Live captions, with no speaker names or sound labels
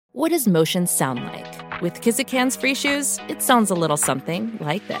What does motion sound like? With Cyzyk free shoes, it sounds a little something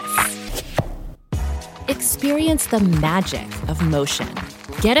like this. Experience the magic of motion.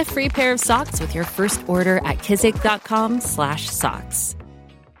 Get a free pair of socks with your first order at kizik.com/socks.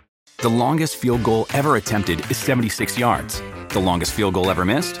 The longest field goal ever attempted is 76 yards. The longest field goal ever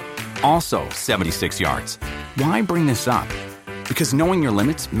missed? Also 76 yards. Why bring this up? Because knowing your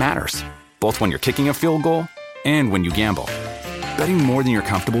limits matters, both when you're kicking a field goal and when you gamble. Betting more than you're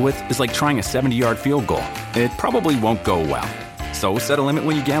comfortable with is like trying a 70-yard field goal. It probably won't go well. So set a limit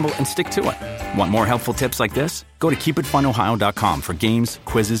when you gamble and stick to it. Want more helpful tips like this? Go to keepitfunohio.com for games,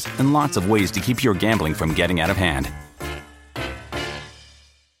 quizzes, and lots of ways to keep your gambling from getting out of hand.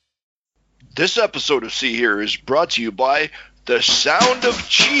 This episode of See Here is brought to you by The Sound of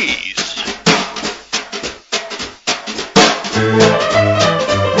Cheese.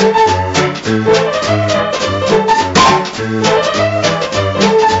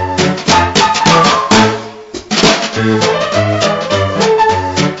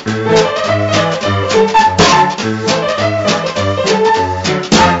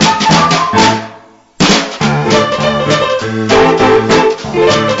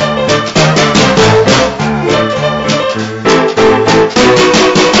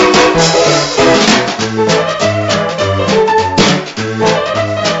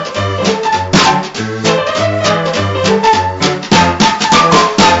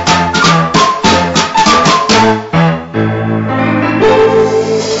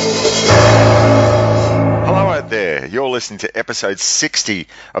 Listening to episode 60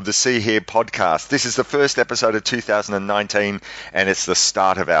 of the See Here podcast. This is the first episode of 2019 and it's the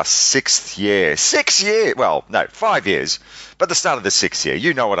start of our 6th year. 5 years, but the start of the 6th year.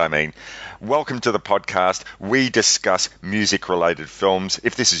 You know what I mean. Welcome to the podcast. We discuss music-related films.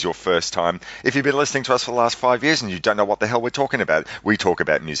 If this is your first time, if you've been listening to us for the last 5 years and you don't know what the hell we're talking about, we talk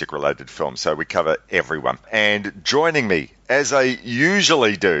about music-related films, so we cover everyone. And joining me, as I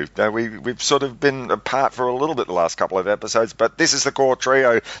usually do, though we've sort of been apart for a little bit the last couple of episodes, but this is the core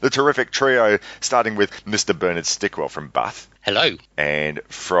trio, the terrific trio, starting with Mr. Bernard Stickwell from Bath. Hello. And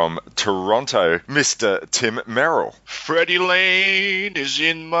from Toronto, Mr. Tim Merrill. Freddie Lane is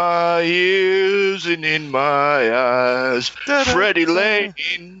in my ears and in my eyes. Freddie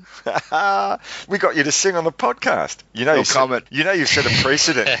Lane. We got you to sing on the podcast. No comment. You've set a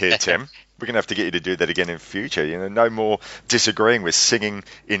precedent here, Tim. We're going to have to get you to do that again in future. No more disagreeing with singing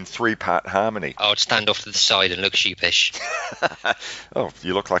in 3-part harmony. I'd stand off to the side and look sheepish. Oh,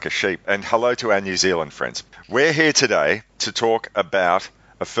 you look like a sheep. And hello to our New Zealand friends. We're here today to talk about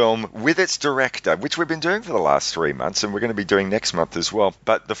a film with its director, which we've been doing for the last 3 months, and we're going to be doing next month as well.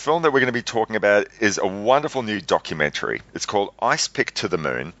 But the film that we're going to be talking about is a wonderful new documentary. It's called Icepick To The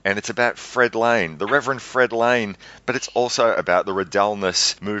Moon, and it's about Fred Lane, the Reverend Fred Lane, but it's also about the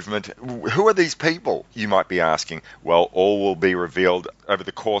Redellness movement. Who are these people, you might be asking? Well, all will be revealed over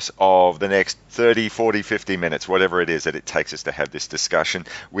the course of the next 30, 40, 50 minutes, whatever it is that it takes us to have this discussion.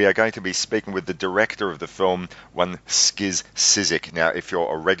 We are going to be speaking with the director of the film, one Skizz Cyzyk. Now, if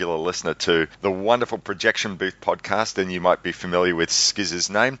you're a regular listener to the wonderful Projection Booth podcast, then you might be familiar with Skizz's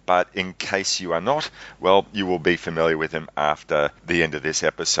name, but in case you are not, well, you will be familiar with him after the end of this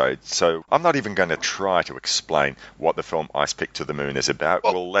episode. So I'm not even going to try to explain what the film Icepick To The Moon is about.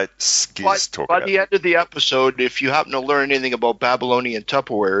 We'll let Skizz talk about it. By the end of the episode, if you happen to learn anything about Babylonian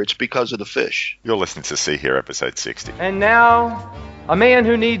Tupperware, it's because of the fish. You're listening to See Here, episode 60. And now, a man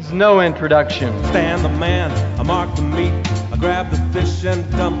who needs no introduction. Stand the man, I mark the meat, I grab the fish and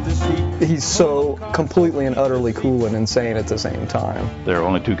dump this heat. He's so completely and utterly cool and insane at the same time. There are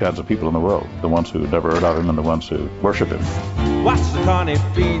only two kinds of people in the world, the ones who never heard of him and the ones who worship him. Watch the carny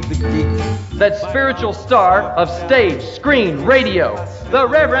feed the geek. That spiritual star of stage, screen, radio, the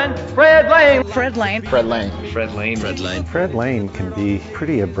Reverend Fred Lane. Fred Lane. Fred Lane. Fred Lane. Fred Lane. Fred Lane can be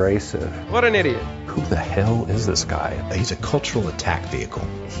pretty abrasive. What an idiot. Who the hell is this guy? He's a cultural attack vehicle.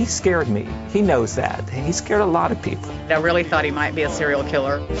 He scared me. He knows that. He scared a lot of people. I really thought he might be a serial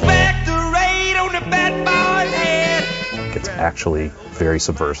killer. Back the raid on the bad boy's head. It's actually very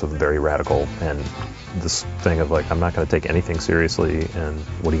subversive, very radical, and this thing of like, I'm not going to take anything seriously, and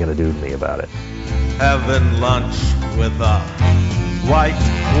what are you going to do to me about it? Having lunch with a white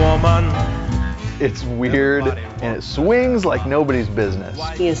woman. It's weird, and it swings like nobody's business.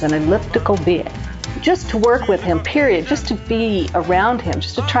 He is an elliptical being. Just to work with him, period, just to be around him,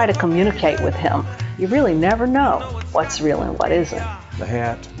 just to try to communicate with him, you really never know what's real and what isn't. The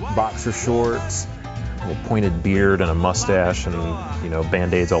hat, boxer shorts, little pointed beard and a mustache and,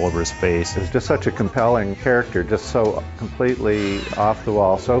 Band-Aids all over his face. It was just such a compelling character, just so completely off the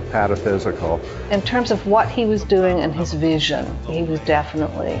wall, so pataphysical. In terms of what he was doing and his vision, he was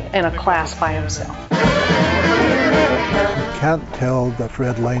definitely in a class by himself. You can't tell the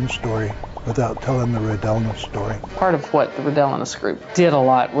Fred Lane story without telling the Redelna story. Part of what the Redelna group did a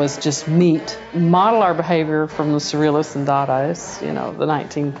lot was just model our behavior from the Surrealists and Dadaists, the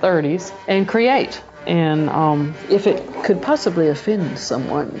 1930s, and create. And if it could possibly offend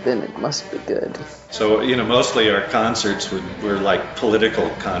someone, then it must be good. So, mostly our concerts were like political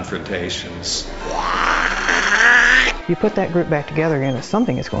confrontations. You put that group back together again, and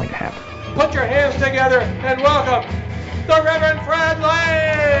something is going to happen. Put your hands together and welcome the Reverend Fred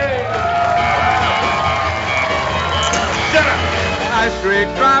Lane! Ice cream,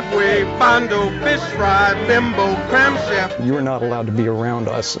 driveway, bondo, fish fry, bimbo, cram chef. You were not allowed to be around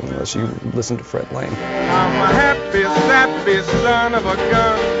us unless you listened to Fred Lane. I'm a happy, sappy son of a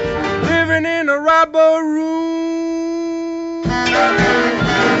gun, living in a rubber room.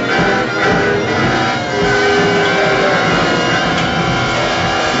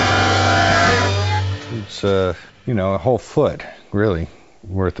 It's, a whole foot, really,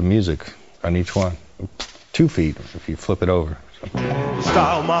 worth of music on each one. 2 feet if you flip it over.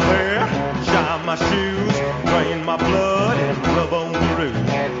 Style my hair, shine my shoes, drain my blood and rub on the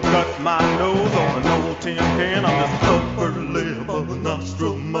roof. Cut my nose on an old tin can, I'm just upper lip of a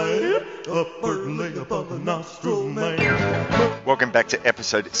nostril man. Upper lip of a nostril man. Welcome back to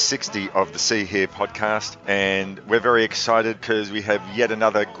episode 60 of the See Here podcast, and we're very excited because we have yet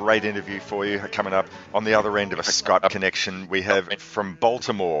another great interview for you coming up. On the other end of a Skype connection, we have from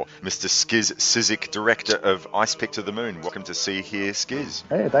Baltimore, Mr. Skizz Cyzyk, director of Icepick To The Moon. Welcome to See Here, Skizz.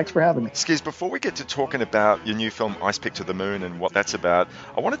 Hey, thanks for having me. Skizz, before we get to talking about your new film, Icepick To The Moon, and what that's about,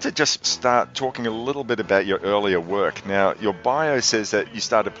 I wanted to just start talking a little bit about your earlier work. Now, your bio says that you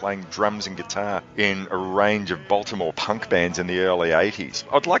started playing drums and guitar in a range of Baltimore punk bands in the early 80s.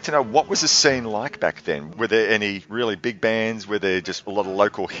 I'd like to know, what was the scene like back then? Were there any really big bands? Were there just a lot of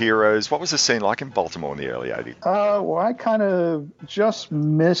local heroes? What was the scene like in Baltimore in the early 80s? Well, I kind of just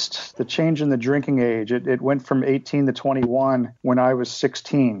missed the change in the drinking age. It went from 18 to 21 when I was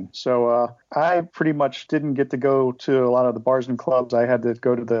 16. So I pretty much didn't get to go to a lot of the bars and clubs. I had to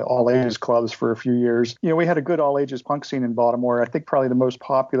go to the all-ages clubs for a few years. We had a good all-ages punk scene in Baltimore. I think probably the most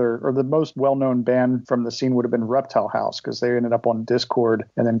popular or the most well-known band from the scene would have been Reptile House, because they ended up on Discord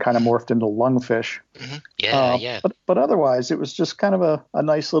and then kind of morphed into Lungfish. Mm-hmm. Yeah. But otherwise, it was just kind of a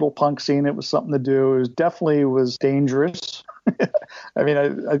nice little punk scene. It was something to do. It was definitely dangerous. I mean,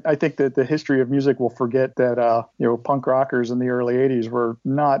 I think that the history of music will forget that, punk rockers in the early 80s were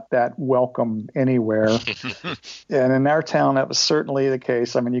not that welcome anywhere. And in our town, that was certainly the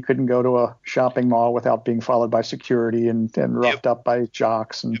case. I mean, you couldn't go to a shopping mall without being followed by security and roughed up by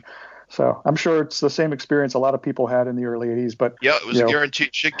jocks. And so I'm sure it's the same experience a lot of people had in the early 80s. But yeah, it was a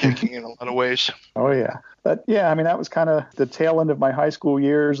guaranteed shit kicking in a lot of ways. Oh, yeah. But yeah, I mean, that was kind of the tail end of my high school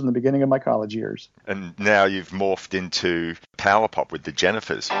years and the beginning of my college years. And now you've morphed into power pop with the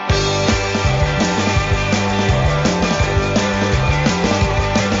Jennifers.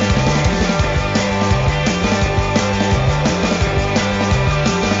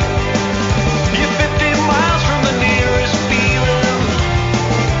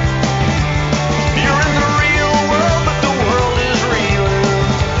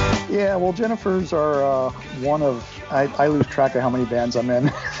 Well, Jennifers are one of, I lose track of how many bands I'm in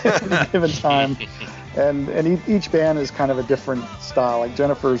at any given time. And each band is kind of a different style. Like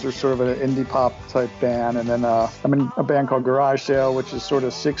Jennifers are sort of an indie pop type band. And then I'm in a band called Garage Sale, which is sort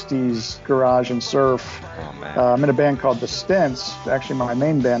of 60s garage and surf. Oh, man. I'm in a band called The Stents. Actually, my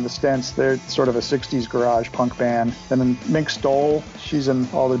main band, The Stents, they're sort of a 60s garage punk band. And then Mink Stoll, she's in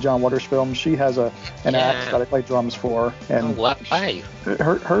all the John Waters films. She has an act that I play drums for. And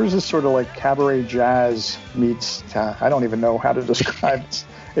hers is sort of like cabaret jazz meets, I don't even know how to describe it.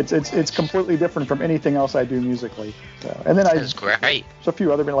 It's completely different from anything else I do musically. So, and then that's great. So a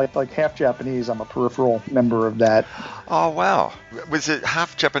few other like Half Japanese. I'm a peripheral member of that. Oh wow! Was it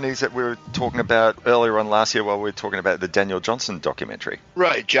Half Japanese that we were talking about earlier on last year while we were talking about the Daniel Johnson documentary?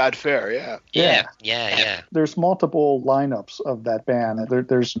 Right, Jad Fair. Yeah. There's multiple lineups of that band.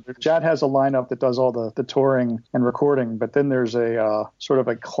 There's Jad has a lineup that does all the touring and recording, but then there's a sort of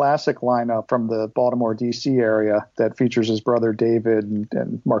a classic lineup from the Baltimore D.C. area that features his brother David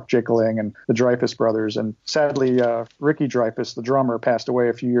and Mark Jickling and the Dreyfuss brothers. And sadly, Ricky Dreyfuss, the drummer, passed away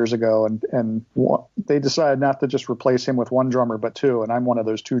a few years ago, and they decided not to just replace him with one drummer but two, and I'm one of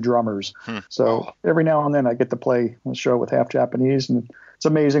those two drummers. So every now and then I get to play a show with Half Japanese, and it's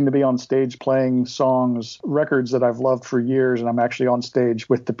amazing to be on stage playing songs, records that I've loved for years, and I'm actually on stage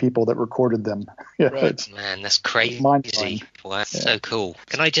with the people that recorded them. Right. Man, that's crazy. Well, that's so cool.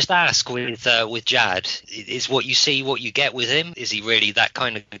 Can I just ask, with Jad, is what you see what you get with him? Is he really that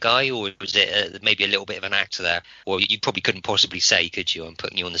kind of guy, or was it maybe a little bit of an actor there? Well, you probably couldn't possibly say, could you? I'm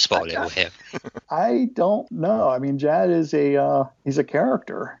putting you on the spot a little here. I don't know. I mean, Jad is he's a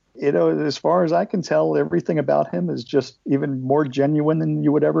character. As far as I can tell, everything about him is just even more genuine than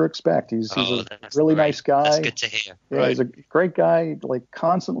you would ever expect. He's a really nice guy. That's good to hear. Yeah, he's a great guy, like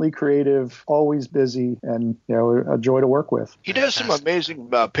constantly creative, always busy, and a joy to work with. He does some amazing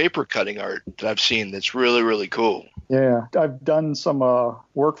paper cutting art that I've seen that's really, really cool. Yeah, I've done some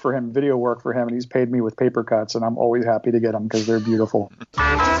work for him, video work for him, and he's paid me with paper cuts, and I'm always happy to get them because they're beautiful.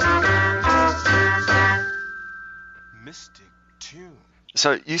 Mystic Tune.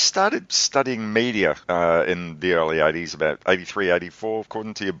 So you started studying media in the early 80s, about 83, 84,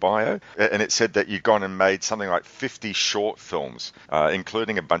 according to your bio, and it said that you'd gone and made something like 50 short films,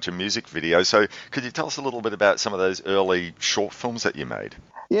 including a bunch of music videos. So could you tell us a little bit about some of those early short films that you made?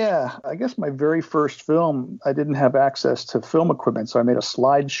 Yeah, I guess my very first film, I didn't have access to film equipment, so I made a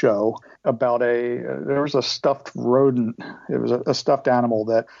slideshow about there was a stuffed rodent. It was a stuffed animal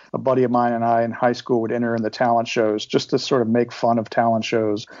that a buddy of mine and I in high school would enter in the talent shows just to sort of make fun of talent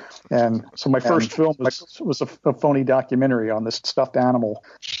shows. And so my first film was a phony documentary on this stuffed animal.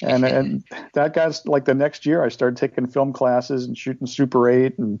 And that guy's like the next year I started taking film classes and shooting Super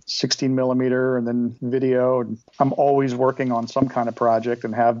 8 and 16 millimeter and then video. And I'm always working on some kind of project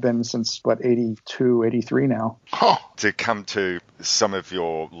and have been since 82, 83 now. To come to some of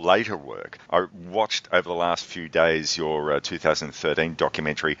your later work, I watched over the last few days your 2013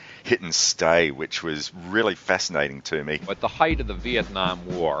 documentary Hit and Stay, which was really fascinating to me. At the height of the Vietnam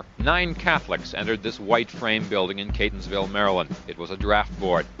War, 9 Catholics entered this white frame building in Catonsville, Maryland. It was a draft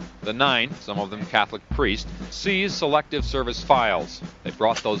board. The 9, some of them Catholic priests, seized Selective Service files. They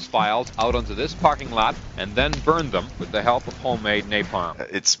brought those files out onto this parking lot and then burned them with the help of homemade napalm.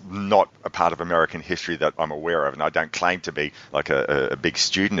 It's not a part of American history that I'm aware of, and I don't claim to be like a big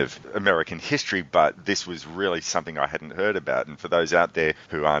student of American history, but this was really something I hadn't heard about. And for those out there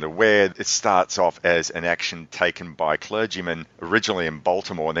who aren't aware, it starts off as an action taken by clergymen originally in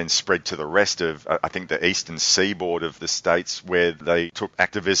Baltimore and then spread to the rest of, I think, the eastern seaboard of the states, where they took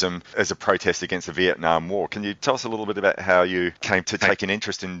activism as a protest against the Vietnam War. Can you tell us a little bit about how you came to take an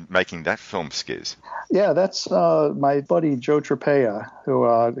interest in making that film, Skizz? Yeah, that's my buddy Joe Trapea, who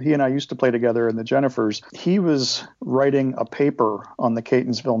he and I used to play together in the Jennifers. He was writing a paper on the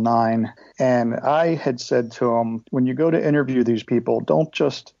Catonsville 9, and I had said to him, when you go to interview these people, don't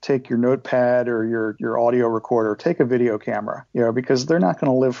just take your notepad or your audio recorder, take a video camera, because they're not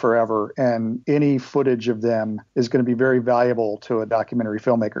going to live forever, and any footage of them is going to be very valuable to a documentary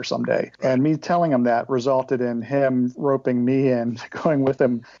filmmaker someday. And me telling him that resulted in him roping me in, going with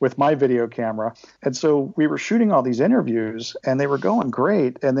him with my video camera. And so we were shooting all these interviews, and they were going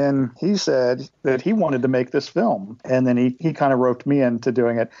great. And then he said that he wanted to make this film, and then he kind of roped me into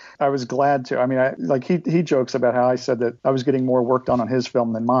doing it. I was glad to. I mean, he jokes about how I said that I was getting more work done on his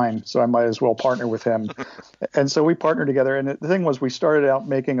film than mine, so I might as well partner with him. And so we partnered together. And the thing was, we started out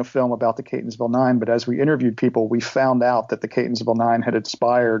making a film about the Catonsville 9, but as we interviewed people, we found out that the Catonsville 9 had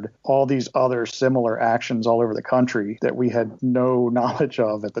inspired all these other similar actions all over the country that we had no knowledge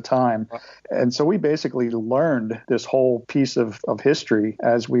of at the time. And so we basically learned this whole piece of history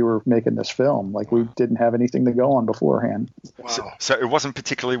as we were making this film. Like, we didn't have anything to go on beforehand. Wow. So it wasn't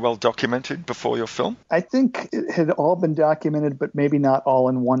particularly well documented before your film? I think it had all been documented, but maybe not all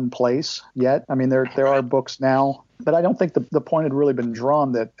in one place yet. I mean, there are books now, but I don't think the point had really been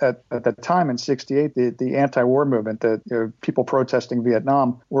drawn that at the time in '68, the anti-war movement, that people protesting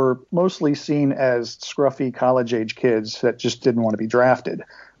Vietnam, were mostly seen as scruffy college-age kids that just didn't want to be drafted.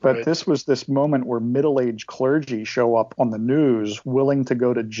 But right. This was this moment where middle-aged clergy show up on the news willing to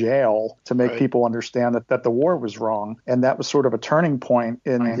go to jail to make people understand that the war was wrong. And that was sort of a turning point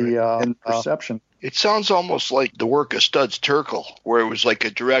in the perception. It sounds almost like the work of Studs Terkel, where it was like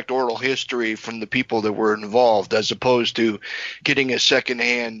a direct oral history from the people that were involved, as opposed to getting a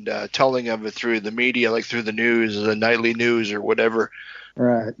secondhand telling of it through the media, like through the news, the nightly news or whatever.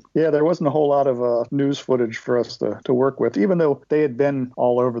 Right. Yeah, there wasn't a whole lot of news footage for us to work with, even though they had been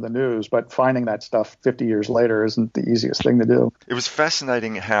all over the news. But finding that stuff 50 years later isn't the easiest thing to do. It was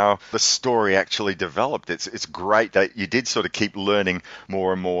fascinating how the story actually developed. It's great that you did sort of keep learning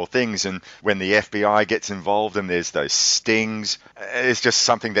more and more things. And when the FBI gets involved and there's those stings, it's just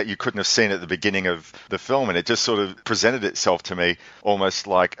something that you couldn't have seen at the beginning of the film. And it just sort of presented itself to me almost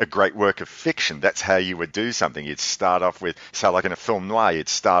like a great work of fiction. That's how you would do something. You'd start off with, say, like in a film noir, why it'd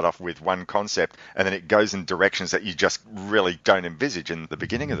start off with one concept and then it goes in directions that you just really don't envisage in the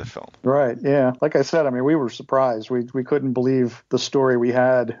beginning of the film. Right, yeah. Like I said, I mean, we were surprised. We couldn't believe the story we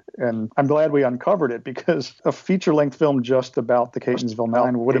had, and I'm glad we uncovered it, because a feature-length film just about the Catonsville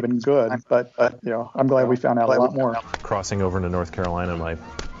Nine would have been good, but I'm glad we found out a lot more. Crossing over into North Carolina, my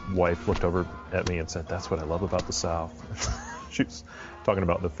wife looked over at me and said, "That's what I love about the South." She's talking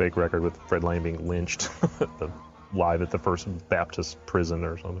about the fake record with Fred Lane being lynched live at the First Baptist prison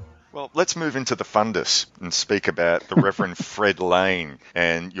or something. Well, let's move into the fundus and speak about the Reverend Fred Lane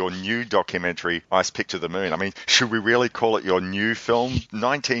and your new documentary, Icepick To The Moon. I mean, should we really call it your new film?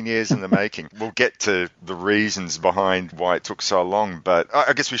 19 years in the making. We'll get to the reasons behind why it took so long, but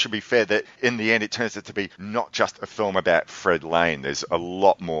I guess we should be fair that in the end it turns out to be not just a film about Fred Lane. There's a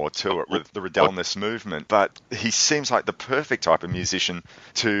lot more to it with the Redellness movement, but he seems like the perfect type of musician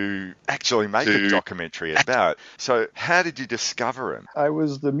to actually make a documentary about. So how did you discover him? I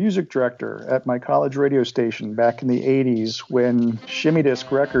was the music director at my college radio station back in the 80s when Shimmy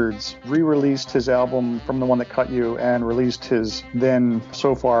Disc Records re-released his album From the One That Cut You and released his then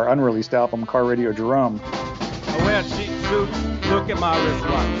so far unreleased album Car Radio Jerome. I wear a cheap suit, look at my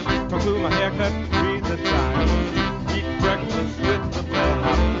wristwatch, talk to my haircut, read the Times, eat breakfast with the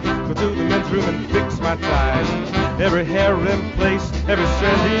bellhop, go to the men's room and fix my ties, every hair in place, every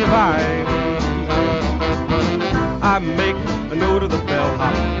strand divine. I make a note of the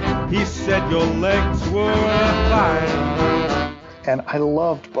bellhop. He said your legs were fine. And I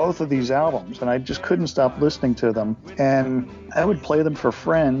loved both of these albums, and I just couldn't stop listening to them. And I would play them for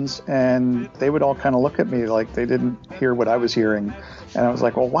friends, and they would all kind of look at me like they didn't hear what I was hearing. And I was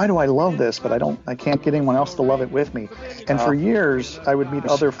like, well, why do I love this? But I can't get anyone else to love it with me. And for years, I would meet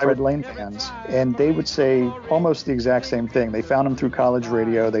other Fred Lane fans, and they would say almost the exact same thing. They found him through college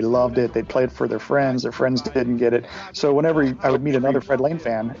radio. They loved it. They played it for their friends. Their friends didn't get it. So whenever I would meet another Fred Lane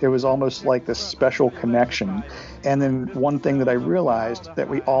fan, it was almost like this special connection. And then one thing that I realized that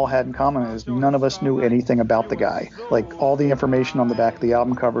we all had in common is none of us knew anything about the guy. Like, all the information on the back of the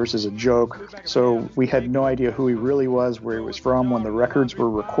album covers is a joke. So we had no idea who he really was, where he was from, when the records were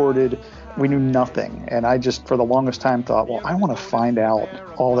recorded. We knew nothing. And I just, for the longest time, thought, well, I want to find out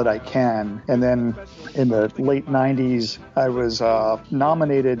all that I can. And then in the late 90s, I was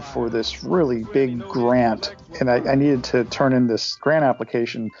nominated for this really big grant. And I needed to turn in this grant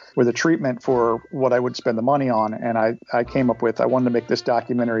application with a treatment for what I would spend the money on. And I came up with, I wanted to make this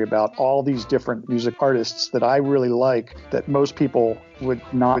documentary about all these different music artists that I really like that most people would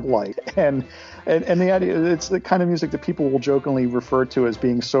not like. And the idea, it's the kind of music that people will jokingly refer to as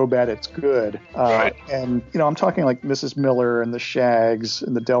being so bad it's good. Right. And, I'm talking like Mrs. Miller and the Shags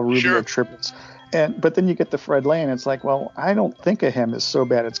and the Del Rubio Triplets. But then you get the Fred Lane, and it's like, well, I don't think of him as so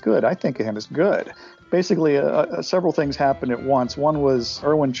bad it's good. I think of him as good. Basically, several things happened at once. One was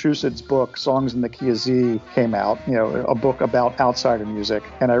Erwin Chusid's book, Songs in the Key of Z, came out, a book about outsider music.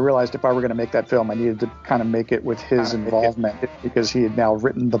 And I realized if I were going to make that film, I needed to kind of make it with his involvement, because he had now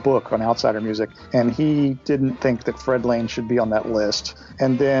written the book on outsider music. And he didn't think that Fred Lane should be on that list.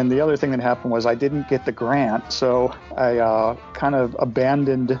 And then the other thing that happened was I didn't get the grant, so I kind of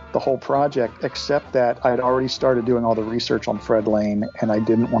abandoned the whole project, except that I had already started doing all the research on Fred Lane, and I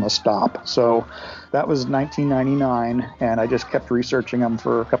didn't want to stop. So that was 1999, and I just kept researching him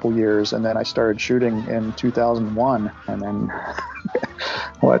for a couple years, and then I started shooting in 2001, and then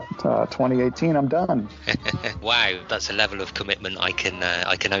 2018, I'm done. Wow, that's a level of commitment I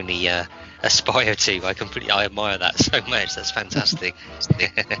can only aspire to. I admire that so much. That's fantastic.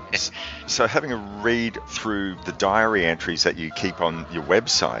 So having a read through the diary entries that you keep on your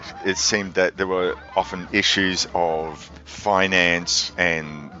website, it seemed that there were often issues of finance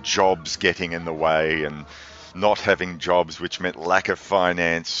and jobs getting in the way, and not having jobs, which meant lack of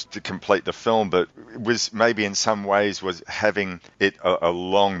finance to complete the film, but was maybe in some ways was having it a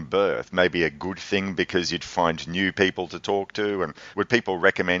long birth, maybe a good thing because you'd find new people to talk to, and would people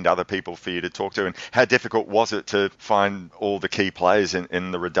recommend other people for you to talk to, and how difficult was it to find all the key players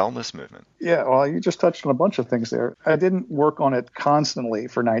in the Redellness movement? Yeah, well, you just touched on a bunch of things there. I didn't work on it constantly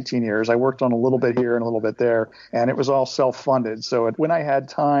for 19 years. I worked on a little bit here and a little bit there, and it was all self-funded. So when I had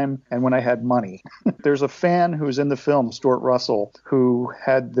time and when I had money, there's a fan who's in the film, Stuart Russell, who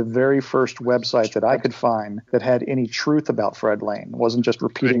had the very first website that I could find that had any truth about Fred Lane. It wasn't just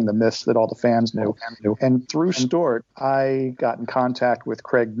repeating the myths that all the fans knew. And through Stuart, I got in contact with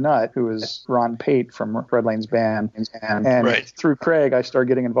Craig Nutt, who is Ron Pate from Fred Lane's band. And through Craig, I started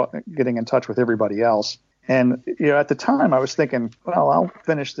getting in touch with everybody else. And, at the time I was thinking, well, I'll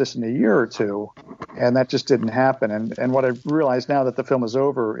finish this in a year or two. And that just didn't happen. And what I realized now that the film is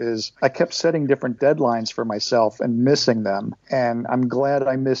over is I kept setting different deadlines for myself and missing them. And I'm glad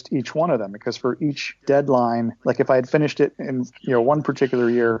I missed each one of them, because for each deadline, like if I had finished it in, one particular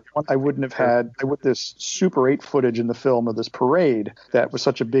year, I wouldn't have had this Super 8 footage in the film of this parade that was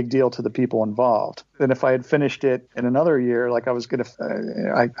such a big deal to the people involved. And if I had finished it in another year, like I was going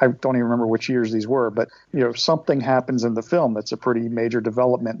to, I don't even remember which years these were, but, something happens in the film that's a pretty major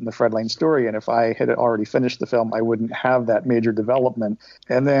development in the Fred Lane story. And if I had already finished the film, I wouldn't have that major development.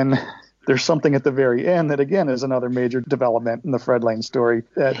 And then there's something at the very end that, again, is another major development in the Fred Lane story.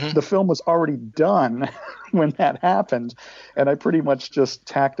 That the film was already done when that happened, and I pretty much just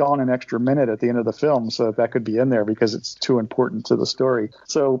tacked on an extra minute at the end of the film so that could be in there because it's too important to the story.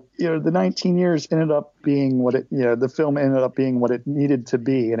 So, the 19 years ended up being what it, the film ended up being what it needed to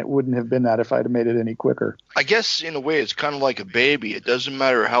be, and it wouldn't have been that if I'd have made it any quicker. I guess in a way it's kind of like a baby. It doesn't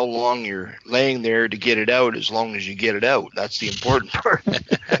matter how long you're laying there to get it out, as long as you get it out. That's the important part.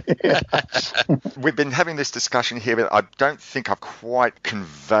 We've been having this discussion here, but I don't think I've quite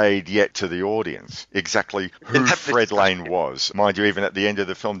conveyed yet to the audience exactly who Fred Lane was. Mind you, even at the end of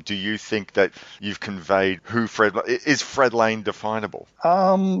the film, do you think that you've conveyed who is Fred Lane definable?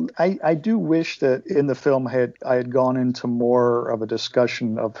 I do wish that in the film I had gone into more of a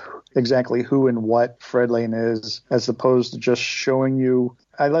discussion of exactly who and what Fred Lane is, as opposed to just showing you.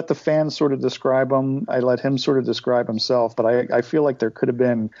 I let the fans sort of describe him. I let him sort of describe himself. But I feel like there could have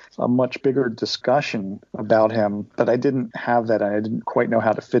been a much bigger discussion about him. But I didn't have that. And I didn't quite know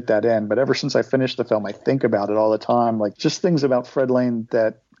how to fit that in. But ever since I finished the film, I think about it all the time. Like just things about Fred Lane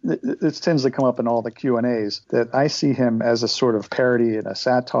that it tends to come up in all the Q&As, that I see him as a sort of parody and a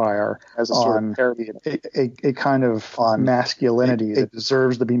satire on a kind of on masculinity that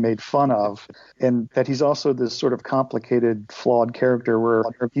deserves to be made fun of, and that he's also this sort of complicated, flawed character where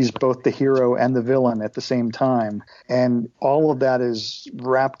he's both the hero and the villain at the same time. And all of that is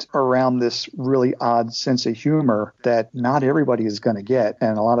wrapped around this really odd sense of humor that not everybody is going to get.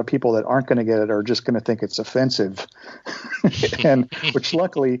 And a lot of people that aren't going to get it are just going to think it's offensive. And which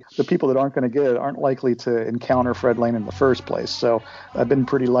luckily, the people that aren't going to get it aren't likely to encounter Fred Lane in the first place. So I've been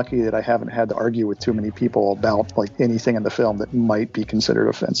pretty lucky that I haven't had to argue with too many people about like anything in the film that might be considered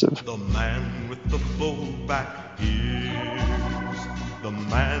offensive. The man with the full back ears, the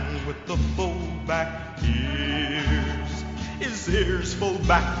man with the full back ears, his ears full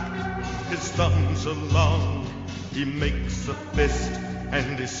back, his thumbs are long, he makes a fist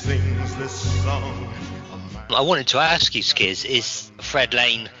and he sings this song. I wanted to ask you, Skizz, is Fred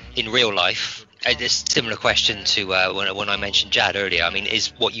Lane in real life? It's a similar question to when I mentioned Jad earlier. I mean,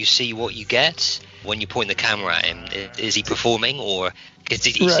 is what you see what you get when you point the camera at him? Is he performing, or because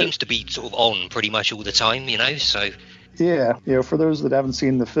he seems to be sort of on pretty much all the time, so... Yeah, for those that haven't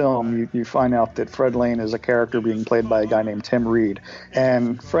seen the film, you find out that Fred Lane is a character being played by a guy named Tim Reed.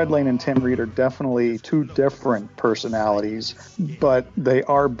 And Fred Lane and Tim Reed are definitely two different personalities, but they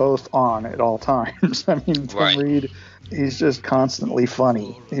are both on at all times. I mean, Tim Reed, he's just constantly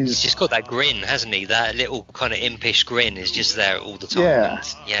funny. He's just got that grin, hasn't he? That little kind of impish grin is just there all the time.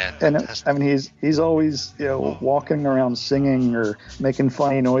 Yeah. And I mean, he's always, walking around singing or making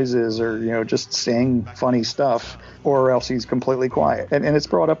funny noises or, just saying funny stuff, or else he's completely quiet. And it's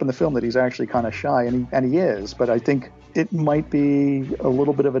brought up in the film that he's actually kind of shy, and he is, but I think it might be a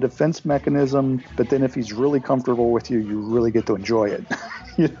little bit of a defense mechanism, but then if he's really comfortable with you, you really get to enjoy it.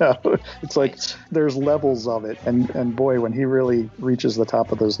 It's like there's levels of it, and boy, when he really reaches the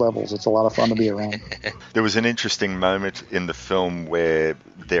top of those levels, it's a lot of fun to be around. There was an interesting moment in the film where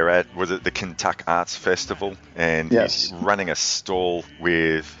they're at, was it the Kentucky Arts Festival, and he's running a stall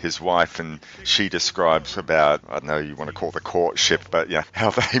with his wife, and she describes about, I don't know, you want to call it the courtship, but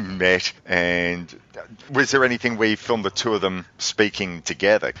how they met. And was there anything where you filmed the two of them speaking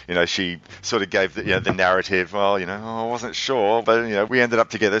together? She sort of gave the narrative. Well, I wasn't sure, but we ended up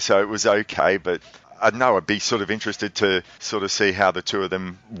together, so it was okay. But I know I'd be sort of interested to sort of see how the two of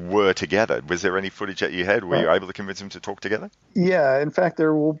them were together. Was there any footage that you had? Were you able to convince them to talk together? Yeah, in fact,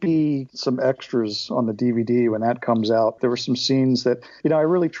 there will be some extras on the DVD when that comes out. There were some scenes that, I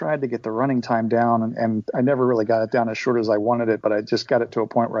really tried to get the running time down, and I never really got it down as short as I wanted it, but I just got it to a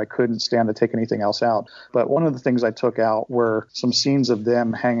point where I couldn't stand to take anything else out. But one of the things I took out were some scenes of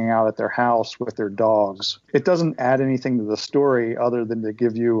them hanging out at their house with their dogs. It doesn't add anything to the story other than to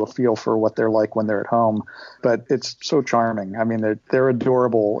give you a feel for what they're like when they're at home, but it's so charming. I mean, they're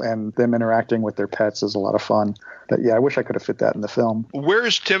adorable, and them interacting with their pets is a lot of fun. But yeah, I wish I could have fit that in the film. Where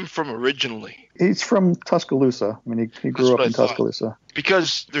is Tim from originally? He's from Tuscaloosa. I mean, he grew up in Tuscaloosa.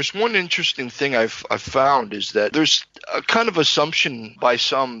 Because there's one interesting thing I've found is that there's a kind of assumption by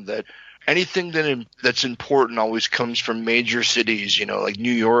some that anything that's important always comes from major cities, you know, like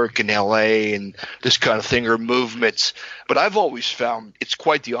New York and LA and this kind of thing, or movements. But I've always found it's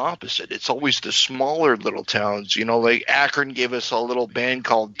quite the opposite. It's always the smaller little towns, you know, like Akron gave us a little band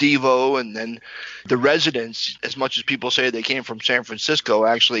called Devo, and then the residents, as much as people say they came from San Francisco,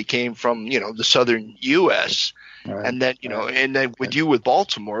 actually came from, you know, the southern U.S. Right. And then, you know, and then with you with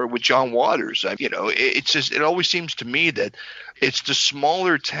Baltimore, with John Waters, you know, it's just, it always seems to me that it's the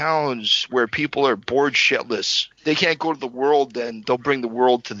smaller towns where people are bored shitless. They can't go to the world, then they'll bring the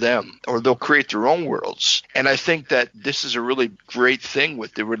world to them, or they'll create their own worlds. And I think that this is a really great thing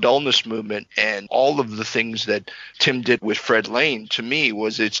with the Redullness movement, and all of the things that Tim did with Fred Lane, to me,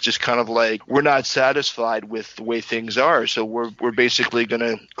 was it's just kind of like, we're not satisfied with the way things are, so we're basically going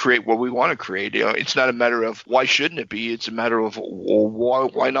to create what we want to create. You know, it's not a matter of why shouldn't it be, it's a matter of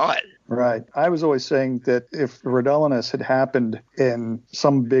why not. Right. I was always saying that if Redullness had happened in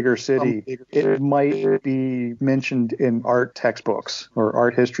some bigger city, it might be mentioned in art textbooks or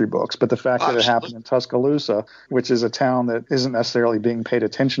art history books. But the fact that it happened in Tuscaloosa, which is a town that isn't necessarily being paid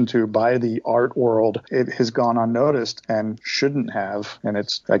attention to by the art world, it has gone unnoticed and shouldn't have. And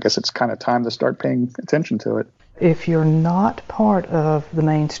I guess it's kind of time to start paying attention to it. If you're not part of the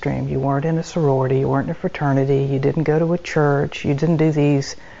mainstream, you weren't in a sorority, you weren't in a fraternity, you didn't go to a church, you didn't do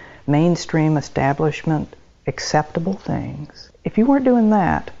these mainstream establishment acceptable things. If you weren't doing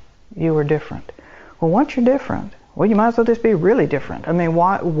that, you were different. Well, once you're different, well, you might as well just be really different. I mean,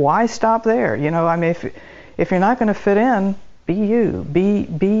 why stop there? You know, I mean, if you're not going to fit in, be you.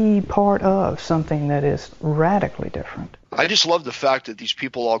 Be part of something that is radically different. I just love the fact that these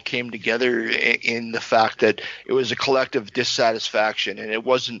people all came together in the fact that it was a collective dissatisfaction, and it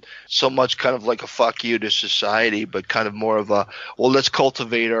wasn't so much kind of like a fuck you to society, but kind of more of a, well, let's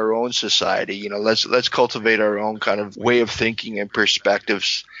cultivate our own society. You know, let's cultivate our own kind of way of thinking and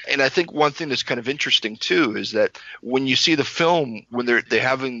perspectives. And I think one thing that's kind of interesting too is that when you see the film, when they're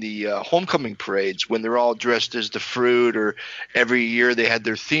having the homecoming parades, when they're all dressed as the Fruit, or every year they had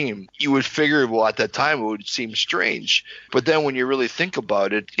their theme, you would figure, well, at that time it would seem strange. But then when you really think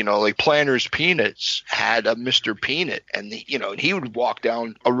about it, you know, like Planters Peanuts had a Mr. Peanut, and you know, he would walk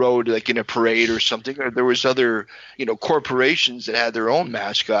down a road like in a parade or something. Or there was other, you know, corporations that had their own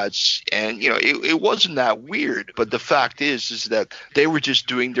mascots, and you know, it wasn't that weird. But the fact is that they were just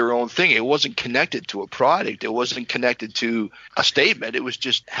doing their own thing. It wasn't connected to a product. It wasn't connected to a statement. It was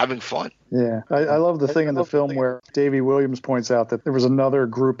just having fun. Yeah, I love the thing in the film where Davy Williams points out that there was another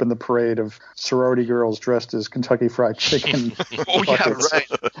group in the parade of sorority girls dressed as Kentucky Fried Chicken. Oh, yeah, right.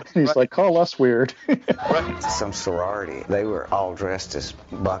 He's like, call us weird. Right. Some sorority, they were all dressed as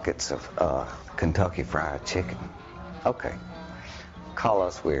buckets of Kentucky Fried Chicken. Okay, call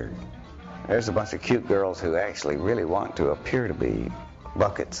us weird. There's a bunch of cute girls who actually really want to appear to be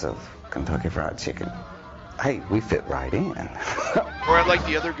buckets of Kentucky Fried Chicken. Hey, we fit right in. Or I like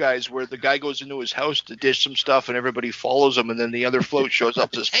the other guys where the guy goes into his house to dish some stuff and everybody follows him, and then the other float shows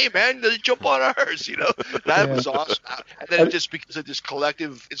up and says, hey, man, jump on ours, you know? That was awesome. And then just because of this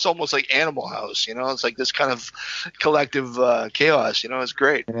collective, it's almost like Animal House, you know? It's like this kind of collective chaos, you know? It's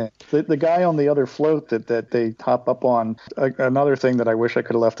great. Yeah. The guy on the other float that they hop up on, another thing that I wish I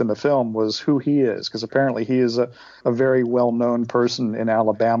could have left in the film was who he is, because apparently he is a very well-known person in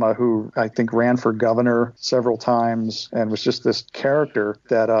Alabama who I think ran for governor several times and was just this character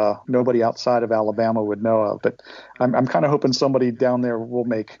that nobody outside of Alabama would know of. But I'm kind of hoping somebody down there will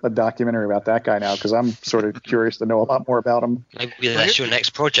make a documentary about that guy now, because I'm sort of curious to know a lot more about him. Maybe that's your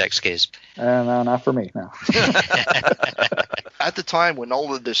next project, Skizz. No, not for me, no. At the time when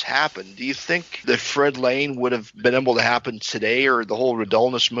all of this happened, do you think that Fred Lane would have been able to happen today, or the whole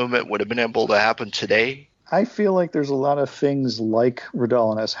Redullness movement would have been able to happen today? I feel like there's a lot of things like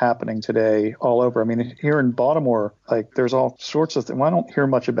Redullness happening today all over. I mean, here in Baltimore, like there's all sorts of things. Well, I don't hear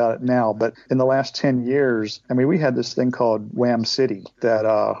much about it now, but in the last 10 years, I mean, we had this thing called Wham City that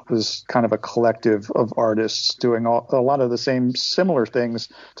was kind of a collective of artists doing a lot of the same similar things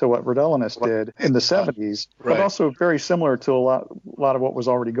to what Redullness did in the 70s, right, but also very similar to a lot of what was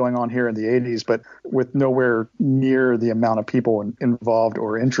already going on here in the 80s, but with nowhere near the amount of people involved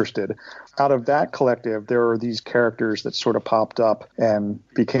or interested. Out of that collective, there are these characters that sort of popped up and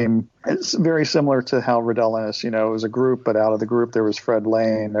became It's very similar to how Redellinus, it was a group, but out of the group there was Fred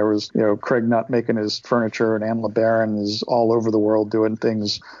Lane, there was, Craig Nutt making his furniture, and Ann LeBaron is all over the world doing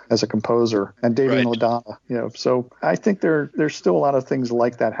things as a composer, and David LaDonna, so I think there's still a lot of things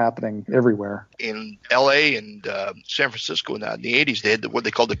like that happening everywhere. In L.A. and San Francisco in the 80s, they had what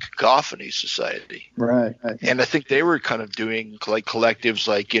they called the Cacophony Society. Right. And I think they were kind of doing like collectives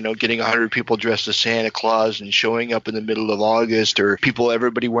like, getting 100 people dressed as Santa Claus and showing up in the middle of August, or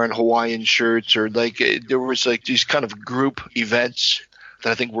everybody wearing Hawaiian shirts, or like there was like these kind of group events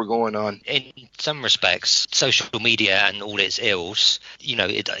that I think we're going on. In some respects, social media and all its ills,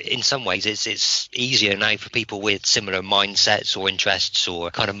 in some ways it's easier now for people with similar mindsets or interests or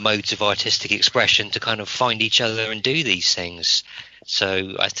kind of modes of artistic expression to kind of find each other and do these things.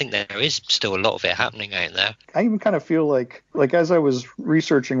 So I think there is still a lot of it happening out there. I even kind of feel like as I was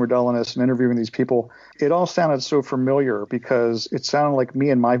researching Redellinus and interviewing these people, it all sounded so familiar because it sounded like me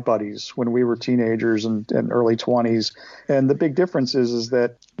and my buddies when we were teenagers and early 20s. And the big difference is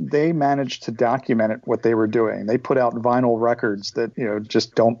that they managed to document what they were doing. They put out vinyl records that,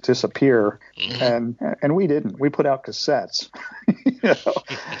 just don't disappear. Mm-hmm. And we didn't. We put out cassettes.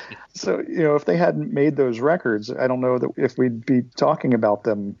 So, if they hadn't made those records, I don't know that if we'd be talking about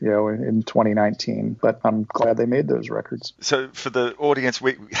them, in 2019. But I'm glad they made those records. So for the audience,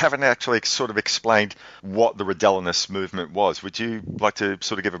 we haven't actually sort of explained what the Redellinus movement was. Would you like to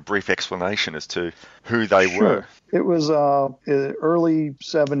sort of give a brief explanation as to who they were? It was early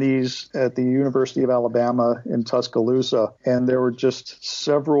 70s at the University of Alabama in Tuscaloosa, and there were just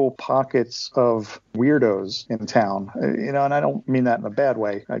several pockets of weirdos in town. And I don't mean that in a bad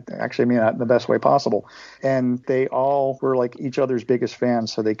way. I actually mean that in the best way possible. And they all were like each other's biggest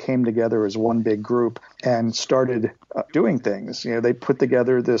fans, so they came together as one big group and started doing things. They put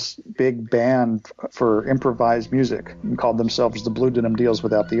together this big band for improvised music and called themselves the Blue Denim Deals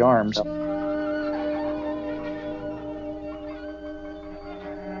Without the Arms.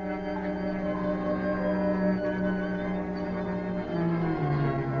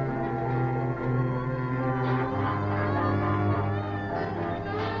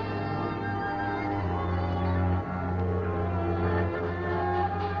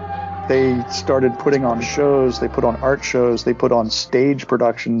 They started putting on shows, they put on art shows, they put on stage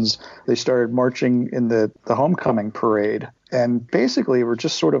productions, they started marching in the homecoming parade. And basically were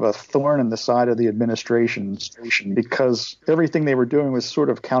just sort of a thorn in the side of the administration because everything they were doing was sort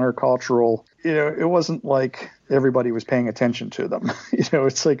of countercultural. It wasn't like everybody was paying attention to them.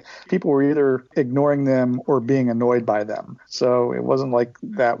 It's like people were either ignoring them or being annoyed by them. So it wasn't like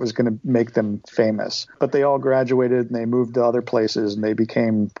that was going to make them famous. But they all graduated and they moved to other places and they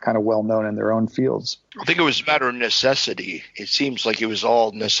became kind of well known in their own fields. I think it was a matter of necessity. It seems like it was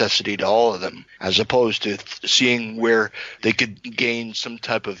all necessity to all of them, as opposed to seeing where they could gain some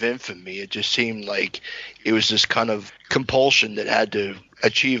type of infamy. It just seemed like it was this kind of compulsion that had to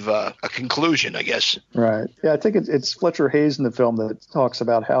achieve a conclusion, I guess. Right. Yeah, I think it's Fletcher Hayes in the film that talks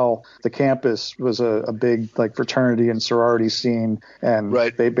about how the campus was a big fraternity and sorority scene, and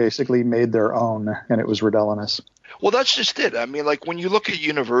they basically made their own, and it was Redellinus. Well, that's just it. I mean, when you look at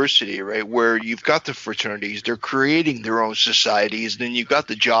university, right, where you've got the fraternities, they're creating their own societies. Then you've got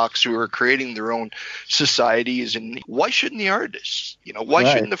the jocks who are creating their own societies. And why shouldn't the artists? Why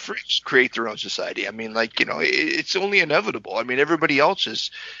shouldn't the freaks create their own society? I mean, it's only inevitable. I mean, everybody else is,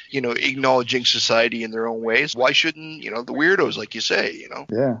 acknowledging society in their own ways. Why shouldn't, the weirdos, like you say,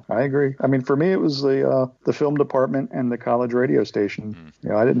 Yeah, I agree. I mean, for me, it was the film department and the college radio station.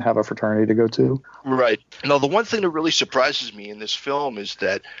 I didn't have a fraternity to go to. Right. Now, the one thing that really surprises me in this film is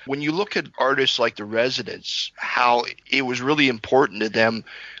that when you look at artists like the Residents, how it was really important to them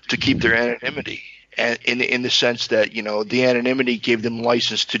to keep their anonymity. And in the sense that, the anonymity gave them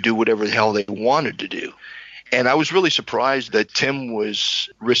license to do whatever the hell they wanted to do. And I was really surprised that Tim was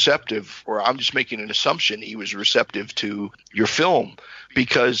receptive, or I'm just making an assumption he was receptive to your film,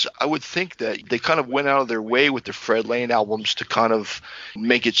 because I would think that they kind of went out of their way with the Fred Lane albums to kind of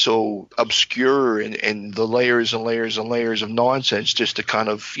make it so obscure and the layers and layers and layers of nonsense just to kind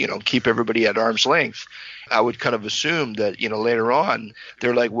of, keep everybody at arm's length. I would kind of assume that, later on,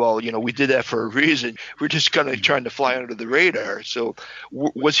 they're like, well, we did that for a reason. We're just kind of trying to fly under the radar. So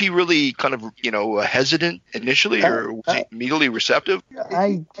was he really kind of, hesitant initially, or was he immediately receptive?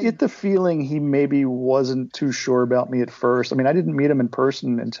 I get the feeling he maybe wasn't too sure about me at first. I mean, I didn't meet him in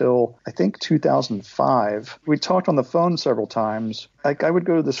person until, I think, 2005. We talked on the phone several times. I would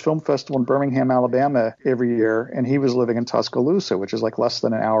go to this film festival in Birmingham, Alabama every year, and he was living in Tuscaloosa, which is less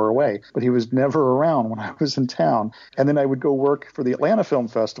than an hour away. But he was never around when I was in town. And then I would go work for the Atlanta Film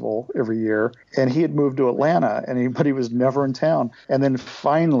Festival every year, and he had moved to Atlanta, but he was never in town. And then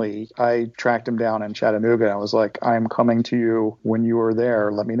finally, I tracked him down in Chattanooga, and I was like, I'm coming to you when you are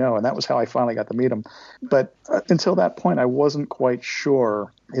there. Let me know. And that was how I finally got to meet him. But until that point, I wasn't quite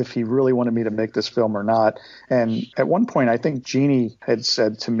sure if he really wanted me to make this film or not. And at one point, I think Jeannie had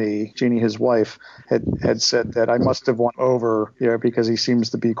said to me, Jeannie, his wife, had said that I must have won over, because he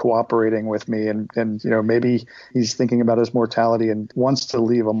seems to be cooperating with me, and maybe he's thinking about his mortality and wants to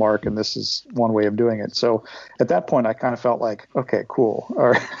leave a mark, and this is one way of doing it. So at that point, I kind of felt like, okay, cool.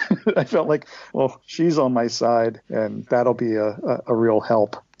 Or I felt like, well, she's on my side, and that'll be a real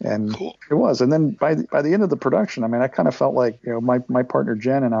help. And cool. It was. And then by the end of the production, I mean, I kind of felt like, my partner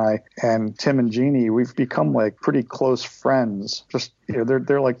Jen and I and Tim and Jeannie, we've become like pretty close friends. Just,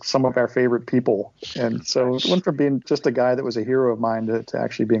 they're like some of our favorite people. And so it went from being just a guy that was a hero of mine to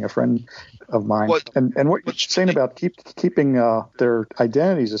actually being a friend of mine. And what you're saying about keeping their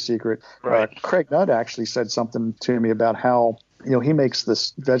identities a secret, right. Craig Nutt actually said something to me about how he makes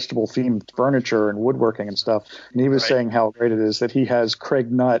this vegetable-themed furniture and woodworking and stuff. And he was saying how great it is that he has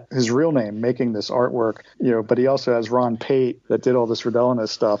Craig Nutt, his real name, making this artwork, but he also has Ron Pate that did all this Redellina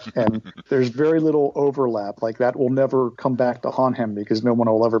stuff. And there's very little overlap. Like, that will never come back to haunt him because no one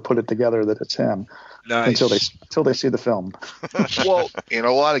will ever put it together that it's him. Nice. Until they see the film. Well, in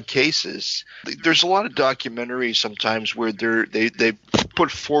a lot of cases, there's a lot of documentaries sometimes where they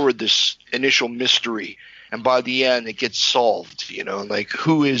put forward this initial mystery, and by the end it gets solved, like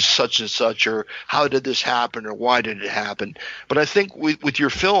who is such and such, or how did this happen, or why did it happen. But I think with your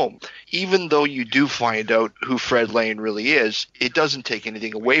film, even though you do find out who Fred Lane really is, it doesn't take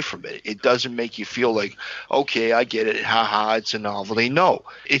anything away from it. It doesn't make you feel like, okay, I get it, haha, it's a novelty. No,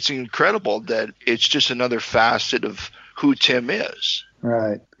 it's incredible that it's just another facet of who Tim is.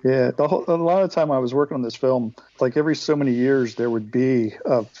 Right. Yeah, a lot of the time I was working on this film, like every so many years there would be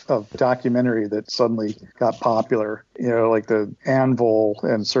a documentary that suddenly got popular, like the Anvil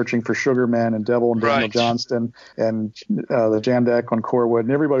and Searching for Sugar Man and Devil and Daniel Johnston and the Jam Deck on Corewood,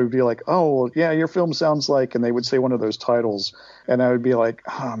 and everybody would be like, oh, well, yeah, your film sounds like, and they would say one of those titles, and I would be like,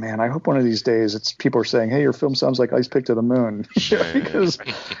 oh man, I hope one of these days people are saying, hey, your film sounds like Icepick To The Moon, because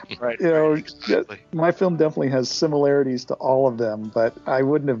my film definitely has similarities to all of them, but I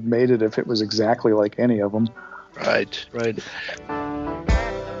wouldn't have made it if it was exactly like any of them. Right.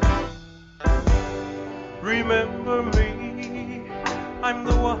 Remember me, I'm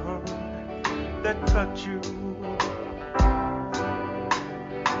the one that cut you.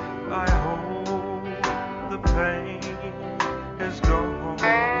 I hope the pain is gone.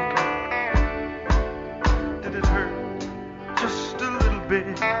 Did it hurt just a little bit?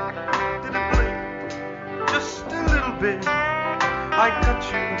 Did it bleed just a little bit? I cut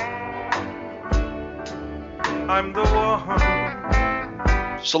you. I'm the one.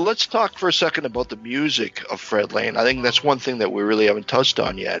 So let's talk for a second about the music of Fred Lane. I think that's one thing that we really haven't touched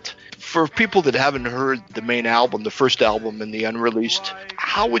on yet. For people that haven't heard the main album, the first album and the unreleased,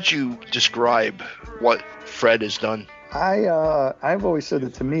 how would you describe what Fred has done? I've always said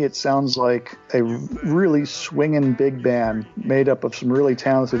that to me it sounds like a really swinging big band made up of some really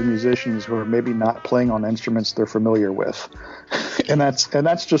talented musicians who are maybe not playing on instruments they're familiar with. And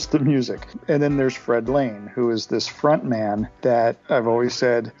that's just the music. And then there's Fred Lane, who is this front man that I've always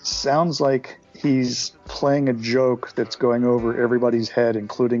said sounds like he's playing a joke that's going over everybody's head,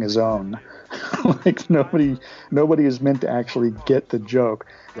 including his own. Like nobody is meant to actually get the joke.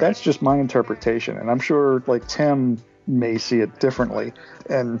 Right. That's just my interpretation. And I'm sure like Tim may see it differently.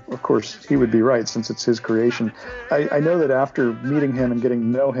 And of course he would be right since it's his creation. I know that after meeting him and getting to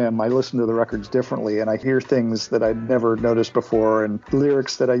know him, I listen to the records differently and I hear things that I'd never noticed before, and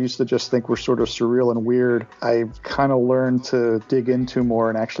lyrics that I used to just think were sort of surreal and weird. I've kind of learned to dig into more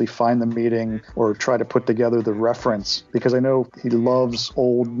and actually find the meaning or try to put together the reference, because I know he loves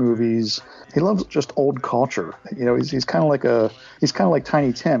old movies. He loves just old culture. He's kind of like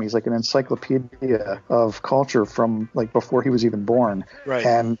Tiny Tim. He's like an encyclopedia of culture from like before he was even born. Right.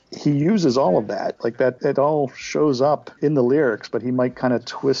 And he uses all of that. Like that, it all shows up in the lyrics, but he might kind of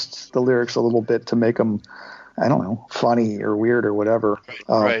twist the lyrics a little bit to make them, I don't know, funny or weird or whatever.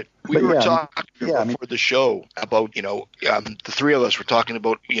 Right. We were talking before the show about, the three of us were talking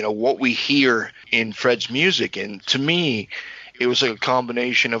about, what we hear in Fred's music. And to me, it was like a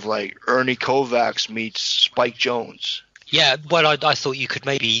combination of like Ernie Kovacs meets Spike Jones. Yeah, well, I thought you could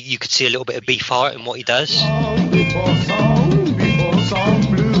see a little bit of Beefheart in what he does. Before song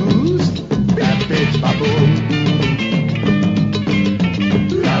blues, that bitch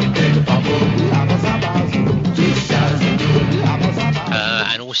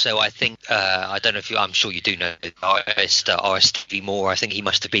also, I think, I don't know if I'm sure you do know the artist, Stevie Moore. I think he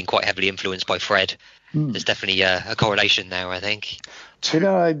must have been quite heavily influenced by Fred. There's definitely a correlation there, I think. You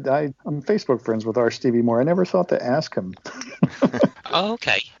know, I'm Facebook friends with our Stevie Moore. I never thought to ask him. Oh,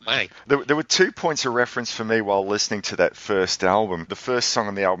 okay. Right. There were 2 points of reference for me while listening to that first album. The first song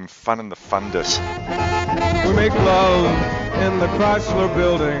on the album, Fun and the Fundus. We make love in the Chrysler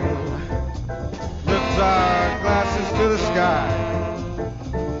building. Lift our glasses to the sky.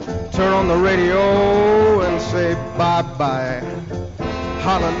 Turn on the radio and say bye-bye.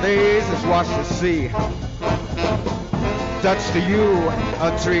 Holidays is watch the sea. That's to you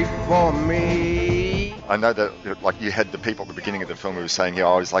a treat for me. I know that, like, you had the people at the beginning of the film who were saying,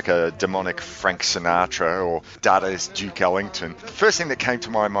 I was like a demonic Frank Sinatra or Dadaist Duke Ellington. The first thing that came to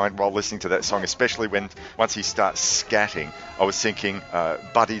my mind while listening to that song, especially once he starts scatting, I was thinking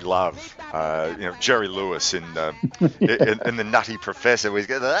Buddy Love, Jerry Lewis in The Nutty Professor, where he's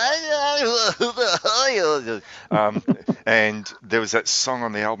going, and there was that song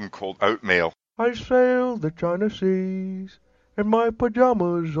on the album called Oatmeal. I sailed the China Seas in my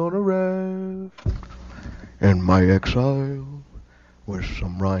pajamas on a raft. In my exile, with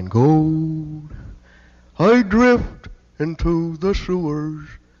some Rhine gold, I drift into the sewers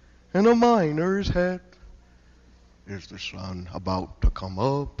in a miner's hat. Is the sun about to come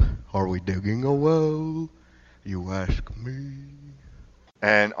up? Are we digging a well? You ask me.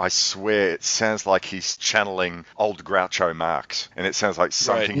 And I swear it sounds like he's channeling old Groucho Marx. And it sounds like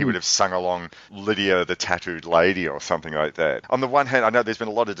something he would have sung along Lydia the Tattooed Lady or something like that. On the one hand, I know there's been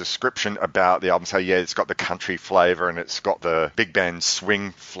a lot of description about the album. So, yeah, it's got the country flavour and it's got the big band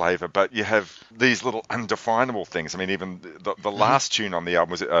swing flavour. But you have these little undefinable things. I mean, even the last tune on the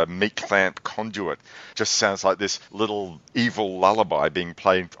album was a Meat Clamp Conduit. Just sounds like this little evil lullaby being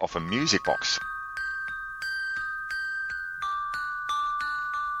played off a music box.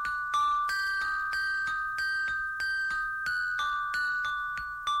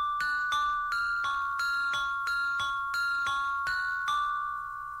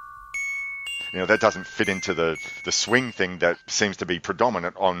 That doesn't fit into the swing thing that seems to be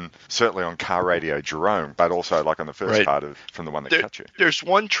predominant certainly on Car Radio Jerome, but also like on the first part from the one that cut you. There's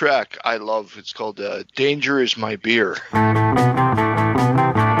one track I love. It's called Danger Is My Beer.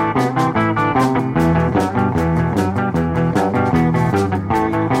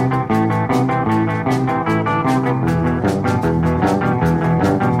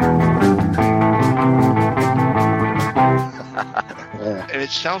 And it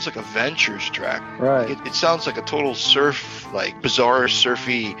sounds like a Ventures track. Right. It sounds like a total surf, like bizarre,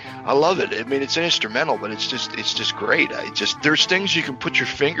 surfy. I love it. I mean, it's an instrumental, but it's just great. There's things you can put your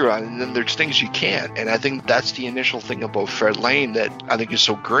finger on, and then there's things you can't. And I think that's the initial thing about Fred Lane that I think is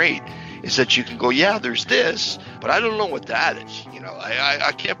so great, is that you can go, yeah, there's this, but I don't know what that is.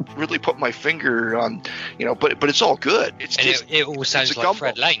 I can't really put my finger on, but it's all good. It all sounds like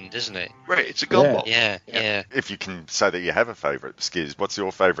Fred Lane, doesn't it? Right. It's a gumbo. Yeah. If you can say that you have a favourite, Skizz, what's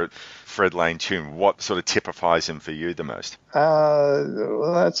your favourite Fred Lane tune? What sort of typifies him for you the most?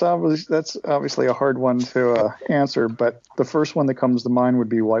 Well, that's obviously a hard one to answer, but the first one that comes to mind would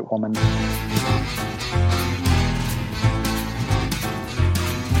be White Woman.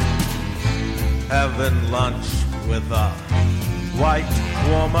 Having lunch with a white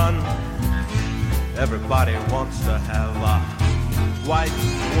woman. Everybody wants to have a white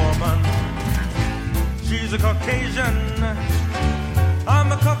woman. She's a Caucasian.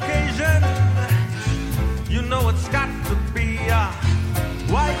 I'm a Caucasian. You know it's got to be a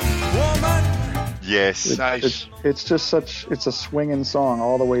white woman. Yes. Nice. It's just it's a swinging song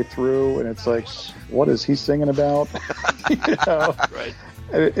all the way through, and it's like, what is he singing about? Right.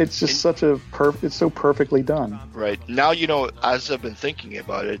 It's just it's so perfectly done. Right. Now, as I've been thinking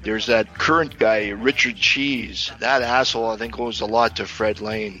about it, there's that current guy, Richard Cheese. That asshole, I think, owes a lot to Fred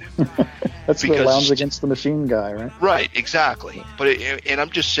Lane. That's the Lounge Against the Machine guy, right? Right, exactly. And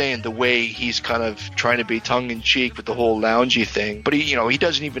I'm just saying the way he's kind of trying to be tongue-in-cheek with the whole loungy thing. But, he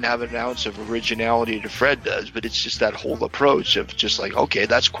doesn't even have an ounce of originality that Fred does. But it's just that whole approach of just like, okay,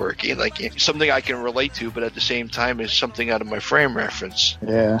 that's quirky. Like something I can relate to, but at the same time is something out of my frame reference.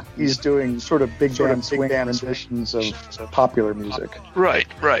 Yeah, he's doing sort of big band swing renditions of popular music. Right.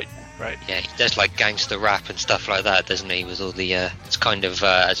 Yeah, he does like gangster rap and stuff like that, doesn't he? With all the, it's kind of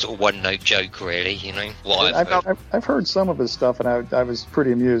a sort of one-note joke, really. I've heard some of his stuff, and I was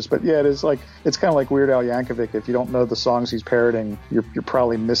pretty amused. But yeah, it's kind of like Weird Al Yankovic. If you don't know the songs he's parroting, you're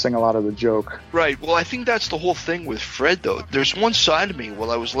probably missing a lot of the joke. Right. Well, I think that's the whole thing with Fred, though. There's one side of me while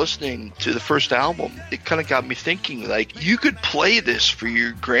I was listening to the first album, it kind of got me thinking, like, you could play this for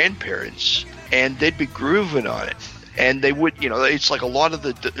your grandparents, and they'd be grooving on it. And they would, it's like a lot of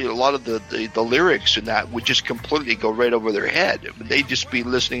the lyrics in that would just completely go right over their head. They'd just be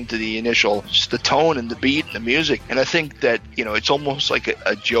listening to the initial, just the tone and the beat and the music. And I think that, it's almost like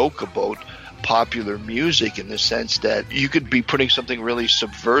a joke about popular music in the sense that you could be putting something really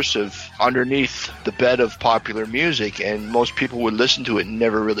subversive underneath the bed of popular music, and most people would listen to it and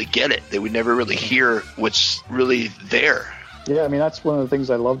never really get it. They would never really hear what's really there. Yeah, I mean, that's one of the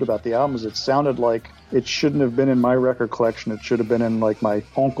things I loved about the album is it sounded like it shouldn't have been in my record collection. It should have been in like my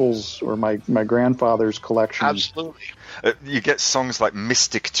uncle's or my grandfather's collection. Absolutely. You get songs like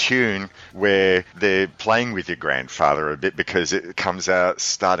Mystic Tune where they're playing with your grandfather a bit because it comes out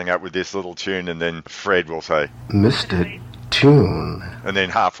starting out with this little tune and then Fred will say, Mystic Tune. And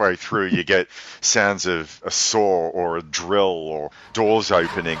then halfway through you get sounds of a saw or a drill or doors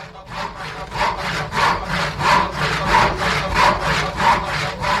opening.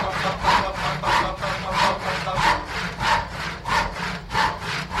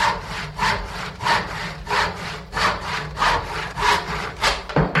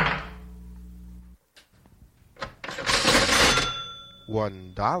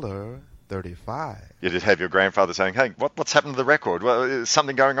 $1.35. You just have your grandfather saying, hey, what's happened to the record? Well, is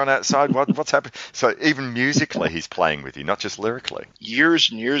something going on outside? What's happened? So even musically, he's playing with you, not just lyrically.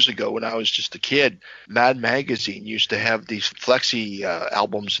 Years and years ago, when I was just a kid, Mad Magazine used to have these flexi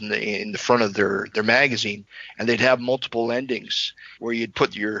albums in the front of their magazine, and they'd have multiple endings where you'd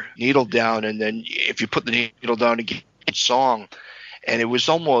put your needle down, and then if you put the needle down to get a song, and it was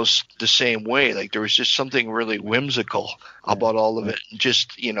almost the same way. Like there was just something really whimsical about all of it.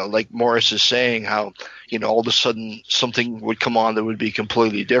 Just, like Morris is saying, how, all of a sudden something would come on that would be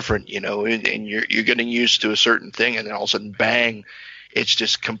completely different, and you're getting used to a certain thing, and then all of a sudden, bang, it's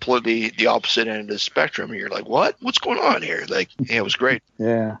just completely the opposite end of the spectrum. And you're like, what's going on here? Like, yeah, it was great.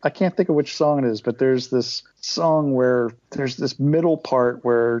 Yeah. I can't think of which song it is, but there's this song where there's this middle part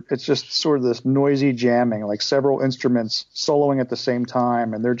where it's just sort of this noisy jamming, like several instruments soloing at the same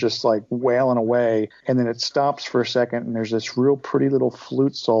time, and they're just like wailing away. And then it stops for a second, and there's this real pretty little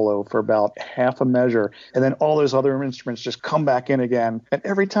flute solo for about half a measure. And then all those other instruments just come back in again. And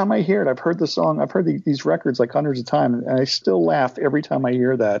every time I hear it, I've heard the song, I've heard these records like hundreds of times, and I still laugh every time I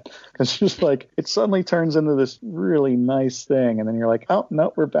hear that. It's just like, it suddenly turns into this really nice thing. And then you're like, oh,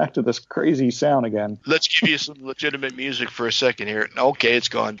 no, we're back to this crazy sound again. Let's give you some legitimate music for a second here. Okay, it's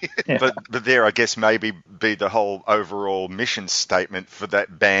gone. But there, I guess, maybe be the whole overall mission statement for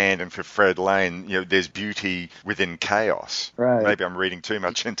that band and for Fred Lane. There's beauty within chaos. Right. Maybe I'm reading too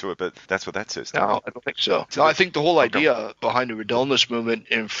much into it, but that's what that says. No, I don't think so. No, I think the whole idea behind the Redonulous movement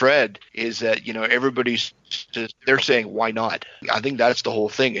in Fred is that, everybody's just, they're saying, why not? I think that's the whole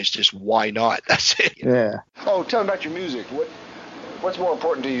thing. It's just, why not? That's it. Yeah. Oh, tell me about your music. What's more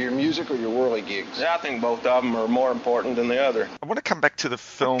important to you, your music or your whirly gigs? Yeah, I think both of them are more important than the other. I want to come back to the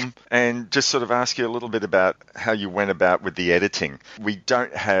film and just sort of ask you a little bit about how you went about with the editing. We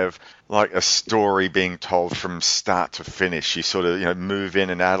don't have like a story being told from start to finish. You sort of, move in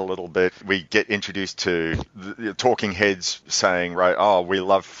and out a little bit. We get introduced to the talking heads saying, right, oh, we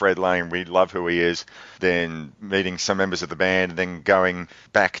love Fred Lane, we love who he is. Then meeting some members of the band, and then going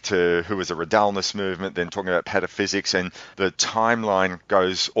back to who was the Redonulous movement, then talking about pataphysics, and the timeline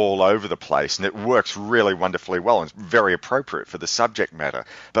goes all over the place, and it works really wonderfully well, and it's very appropriate for the subject matter.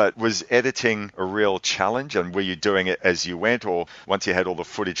 But was editing a real challenge, and were you doing it as you went, or once you had all the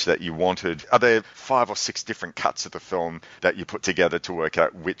footage that you wanted? Are there 5 or 6 different cuts of the film that you put together to work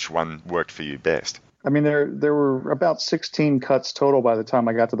out which one worked for you best? I mean, there were about 16 cuts total by the time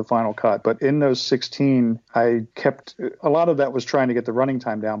I got to the final cut. But in those 16, I kept – a lot of that was trying to get the running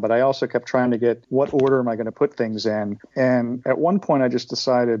time down, but I also kept trying to get what order am I going to put things in. And at one point, I just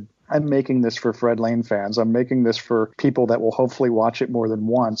decided – I'm making this for Fred Lane fans. I'm making this for people that will hopefully watch it more than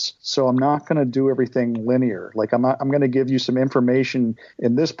once. So I'm not going to do everything linear. Like I'm going to give you some information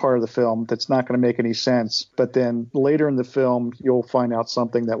in this part of the film that's not going to make any sense. But then later in the film, you'll find out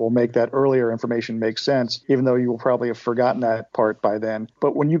something that will make that earlier information make sense, even though you will probably have forgotten that part by then.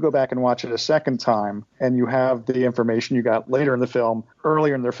 But when you go back and watch it a second time and you have the information you got later in the film,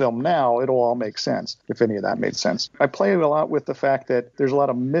 earlier in the film now, it'll all make sense, if any of that made sense. I played a lot with the fact that there's a lot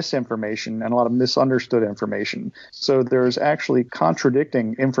of misinformation and a lot of misunderstood information. So there's actually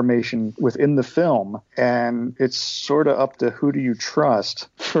contradicting information within the film, and it's sort of up to who do you trust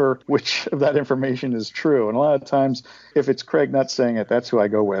for which of that information is true. And a lot of times, if it's Craig Nutt saying it, that's who I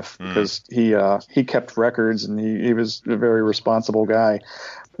go with, because he kept records and he was a very responsible guy.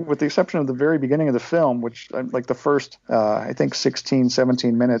 with the exception of the very beginning of the film, which like the first, I think 16,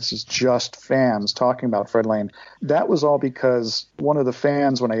 17 minutes is just fans talking about Fred Lane. That was all because one of the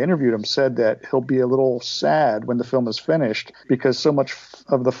fans, when I interviewed him, said that he'll be a little sad when the film is finished because so much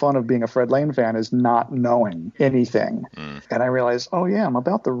of the fun of being a Fred Lane fan is not knowing anything. And I realized, oh yeah, I'm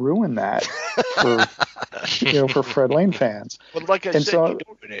about to ruin that for for Fred Lane fans. But like I said,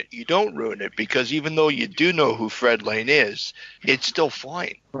 you don't ruin it because even though you do know who Fred Lane is, it's still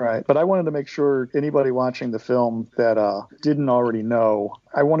fine. Right. But I wanted to make sure anybody watching the film that didn't already know,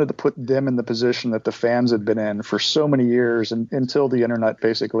 I wanted to put them in the position that the fans had been in for so many years and until the internet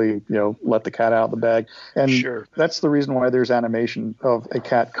basically, let the cat out of the bag. And sure. That's the reason why there's animation of a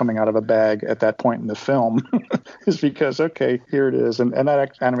cat coming out of a bag at that point in the film is because, okay, here it is. And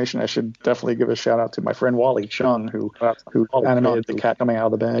that animation, I should definitely give a shout out to my friend Wally Chung, who animated the cat coming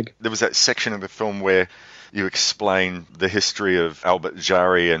out of the bag. There was that section of the film where you explain the history of Albert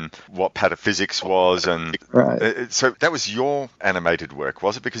Jarry and what pataphysics was. And right. So that was your animated work,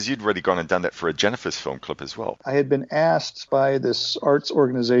 was it? Because you'd already gone and done that for a Jennifer's film clip as well. I had been asked by this arts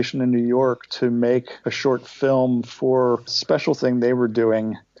organization in New York to make a short film for a special thing they were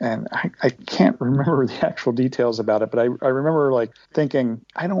doing. And I can't remember the actual details about it, but I remember thinking,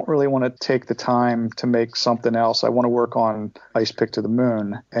 I don't really want to take the time to make something else. I want to work on Icepick To The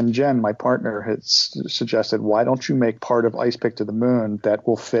Moon. And Jen, my partner, had suggested, why don't you make part of Icepick To The Moon that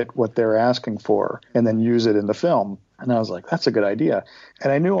will fit what they're asking for and then use it in the film? And I was like, that's a good idea.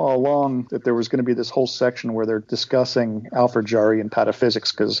 And I knew all along that there was going to be this whole section where they're discussing Alfred Jarry and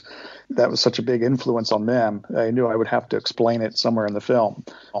pataphysics because that was such a big influence on them. I knew I would have to explain it somewhere in the film.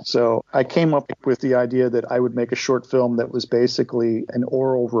 So I came up with the idea that I would make a short film that was basically an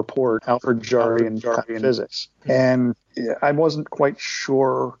oral report, Alfred Jarry and pataphysics. And I wasn't quite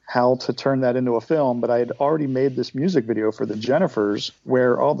sure how to turn that into a film, but I had already made this music video for the Jennifers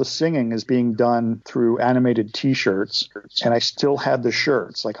where all the singing is being done through animated T-shirts, and I still had the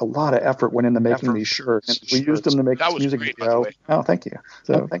shirts. Like a lot of effort went into making these shirts. And we used them to make this music video. Oh, thank you.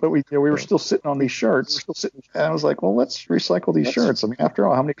 So, but we were still sitting on these shirts, and I was like, well, let's recycle these shirts. I mean, after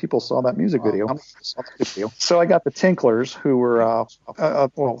all, how many people saw that music video? So I got the Tinklers, who were,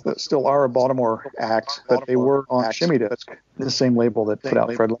 still are a Baltimore act, but they were on Shimmy Disc, the same label that put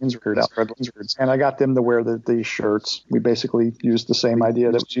out Fred Lane's record. And I got them to wear the shirts. We basically used the same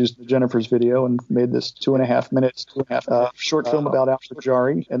idea that was used in the Jennifer's video and made this 2.5 minutes short film about Alfred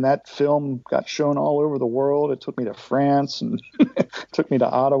Jarry. And that film got shown all over the world. It took me to France and took me to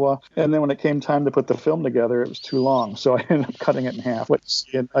Ottawa. And then when it came time to put the film together, it was too long. So I ended up cutting it in half. What you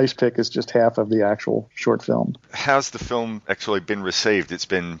see in Icepick is just half of the actual short film. How's the film actually been received? It's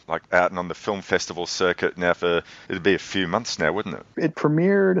been out and on the film festival circuit now for, it'd be a few months now, wouldn't it? It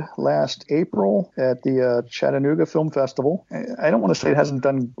premiered last April at the Chattanooga Film Festival. I don't want to say it hasn't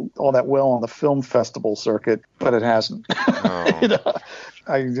done all that well on the film festival circuit, but it hasn't. Oh.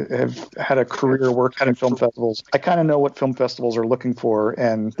 I have had a career working in film festivals. I kind of know what film festivals are looking for,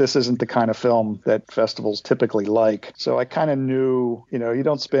 and this isn't the kind of film that festivals typically like. So I kind of knew, you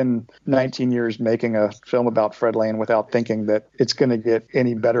don't spend 19 years making a film about Fred Lane without thinking that it's going to get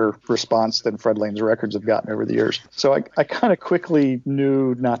any better response than Fred Lane's records have gotten over the years. So I kind of quickly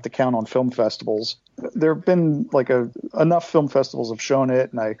knew not to count on film festivals. There have been enough film festivals have shown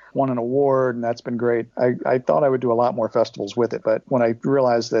it, and I won an award, and that's been great. I thought I would do a lot more festivals with it, but when I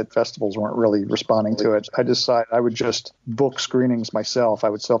realized that festivals weren't really responding to it, I decided I would just book screenings myself. I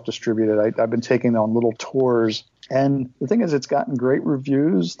would self-distribute it. I've been taking on little tours. And the thing is, it's gotten great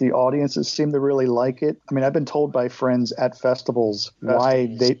reviews. The audiences seem to really like it. I mean, I've been told by friends at festivals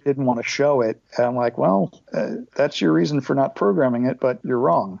why they didn't want to show it. And I'm like, well, that's your reason for not programming it, but you're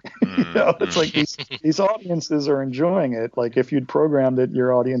wrong. It's like these audiences are enjoying it. Like if you'd programmed it,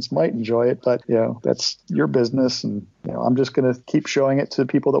 your audience might enjoy it, but that's your business. And I'm just going to keep showing it to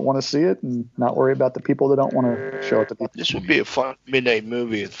people that want to see it and not worry about the people that don't want to show it to people. This would be a fun midnight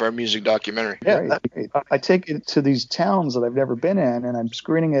movie for a music documentary. Yeah, I take it to these towns that I've never been in, and I'm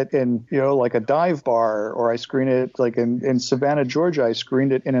screening it in, like a dive bar, or I screen it like in Savannah, Georgia. I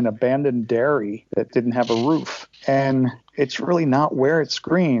screened it in an abandoned dairy that didn't have a roof. And it's really not where it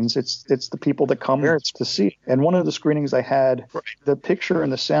screens. It's the people that come there to see it. And one of the screenings I had, the picture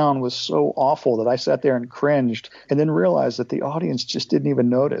and the sound was so awful that I sat there and cringed and then even realize that the audience just didn't even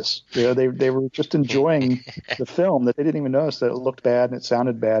notice. They were just enjoying the film, that they didn't even notice that it looked bad and it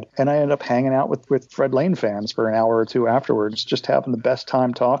sounded bad. And I ended up hanging out with Fred Lane fans for an hour or two afterwards, just having the best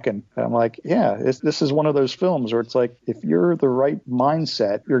time talking. And I'm like, yeah, this is one of those films where it's like, if you're the right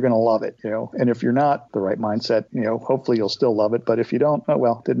mindset, you're going to love it, And if you're not the right mindset, hopefully you'll still love it. But if you don't, oh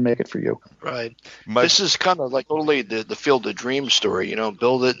well, didn't make it for you. Right. This is kind of like totally the Field of Dreams story.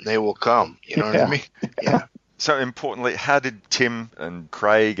 Build it and they will come. You know what I mean? Yeah. So importantly, how did Tim and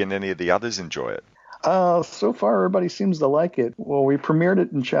Craig and any of the others enjoy it? So far, everybody seems to like it. Well, we premiered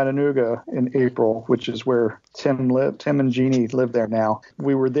it in Chattanooga in April, which is where Tim lived. Tim and Jeannie live there now.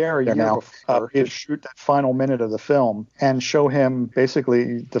 We were there a year before to shoot that final minute of the film and show him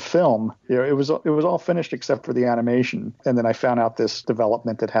basically the film. It was all finished except for the animation. And then I found out this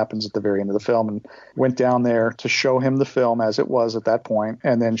development that happens at the very end of the film and went down there to show him the film as it was at that point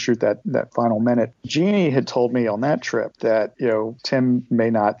and then shoot that final minute. Jeannie had told me on that trip that, Tim may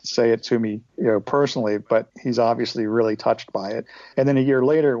not say it to me, personally, but he's obviously really touched by it. And then a year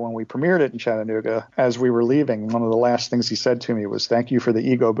later, when we premiered it in Chattanooga, as we were leaving, one of the last things he said to me was, "Thank you for the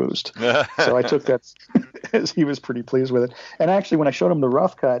ego boost." So I took that as he was pretty pleased with it. And actually, when I showed him the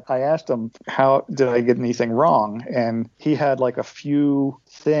rough cut, I asked him, how did I get anything wrong? And he had like a few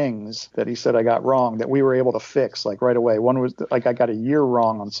things that he said I got wrong that we were able to fix like right away. One was like I got a year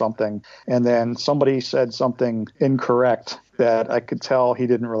wrong on something, and then somebody said something incorrect that I could tell he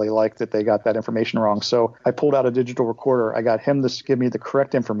didn't really like that they got that information wrong. So I pulled out a digital recorder. I got him to give me the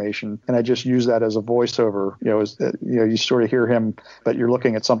correct information, and I just used that as a voiceover. You sort of hear him, but you're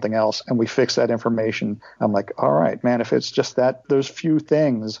looking at something else, and we fixed that information. I'm like, all right, man, if it's just those few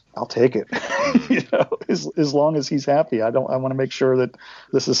things, I'll take it. As long as he's happy. I want to make sure that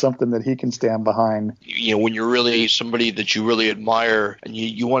this is something that he can stand behind. When you're really somebody that you really admire and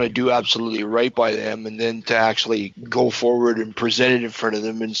you want to do absolutely right by them, and then to actually go forward and present it in front of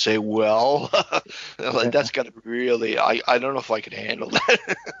them and say, well, that's got to be really, I don't know if I could handle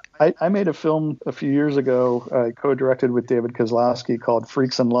that. I made a film a few years ago, I co-directed with David Kozlowski, called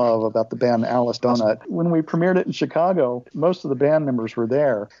Freaks in Love, about the band Alice Donut. When we premiered it in Chicago, most of the band members were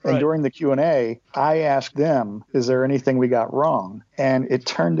there. And during the Q&A, I asked them, is there anything we got wrong? And it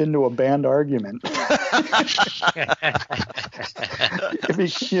turned into a band argument.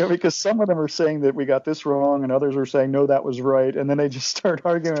 Because some of them are saying that we got this wrong, and others are saying, no, that was right. And then they just start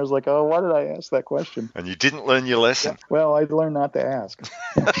arguing. I was like, oh, why did I ask that question? And you didn't learn your lesson. Well, I learned not to ask.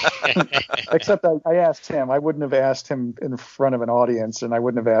 Except I asked him. I wouldn't have asked him in front of an audience, and I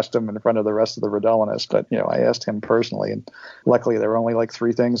wouldn't have asked him in front of the rest of the Redellanists. But, I asked him personally, and luckily there were only like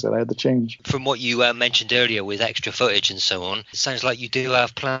 3 things that I had to change. From what you mentioned earlier with extra footage and so on, it sounds like you do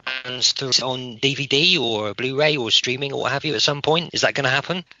have plans to put on DVD or Blu-ray or streaming or what have you at some point. Is that going to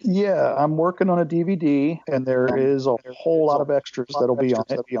happen? Yeah, I'm working on a DVD, and there is a whole lot of extras that'll be on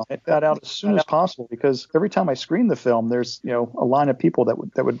it. That out as soon as possible, because every time I screen the film, there's a line of people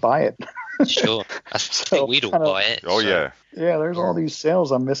that would buy it. Sure, I think we'd all buy it. Oh, so. Yeah, there's all these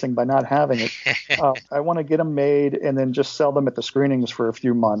sales I'm missing by not having it. I want to get them made and then just sell them at the screenings for a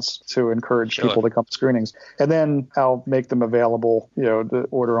few months to encourage people to come to screenings. And then I'll make them available, to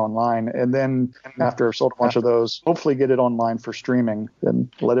order online. And then after I've sold a bunch of those, hopefully get it online for streaming and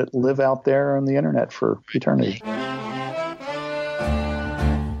let it live out there on the internet for eternity.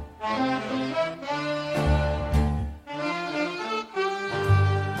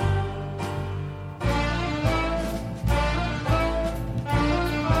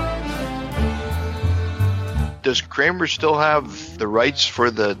 Does Kramer still have the rights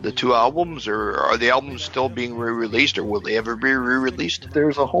for the 2 albums, or are the albums still being re-released, or will they ever be re-released?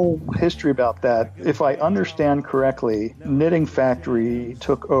 There's a whole history about that. If I understand correctly, Knitting Factory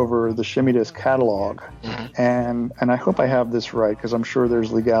took over the Shimmy Disc catalog, and I hope I have this right, because I'm sure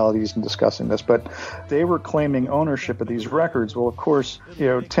there's legalities in discussing this, but they were claiming ownership of these records. Well, of course,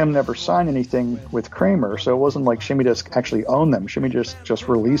 Tim never signed anything with Kramer, so it wasn't like Shimmy Disc actually owned them. Shimmy Disc just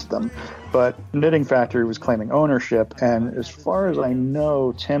released them. But Knitting Factory was claiming ownership, and as far as I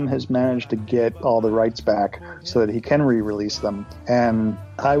know, Tim has managed to get all the rights back so that he can re-release them. And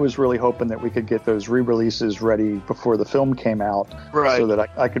I was really hoping that we could get those re-releases ready before the film came out, so that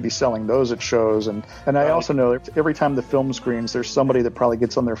I could be selling those at shows. And I also know that every time the film screens, there's somebody that probably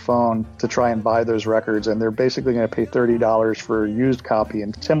gets on their phone to try and buy those records, and they're basically going to pay $30 for a used copy,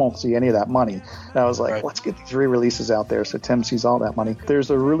 and Tim won't see any of that money. And I was like, let's get these re-releases out there so Tim sees all that money. There's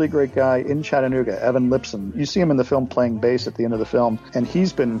a really great guy in Chattanooga, Evan Lipson. You see him in the film playing bass at the end of the film, and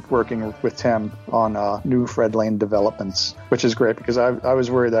he's been working with Tim on new Fred Lane developments, which is great, because I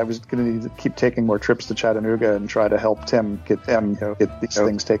was worried that I was going to need to keep taking more trips to Chattanooga and try to help Tim get these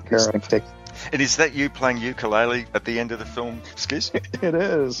things taken care of. And is that you playing ukulele at the end of the film, Skizz? It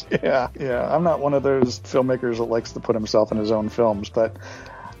is, yeah. I'm not one of those filmmakers that likes to put himself in his own films, but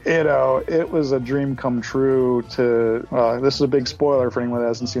it was a dream come true to, this is a big spoiler for anyone that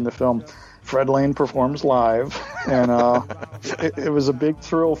hasn't seen the film. Fred Lane performs live, and it was a big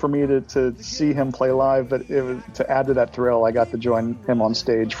thrill for me to see him play live, but to add to that thrill, I got to join him on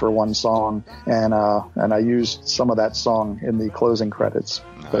stage for one song, and I used some of that song in the closing credits.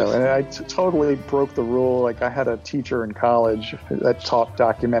 And I totally broke the rule. Like, I had a teacher in college that taught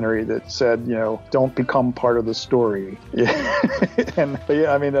documentary that said, don't become part of the story. The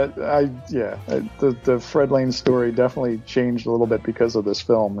Fred Lane story definitely changed a little bit because of this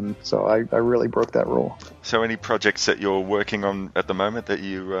film, and so I really broke that rule. So any projects that you're working on at the moment that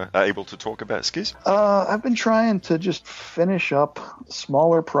you are able to talk about, Skizz? I've been trying to just finish up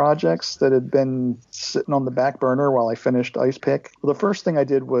smaller projects that had been sitting on the back burner while I finished Icepick. The first thing I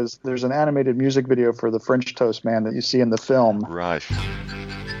did was, there's an animated music video for the French Toast Man that you see in the film. Right.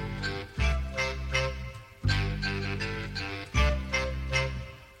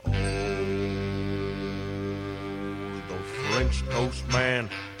 French Toast Man,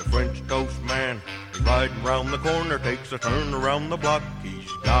 the French Toast Man, riding round the corner, takes a turn around the block.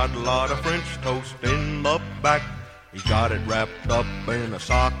 He's got a lot of French toast in the back. He's got it wrapped up in a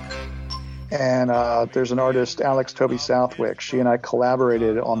sock. And there's an artist, Alex Toby Southwick. She and I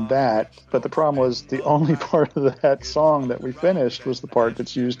collaborated on that. But the problem was, the only part of that song that we finished was the part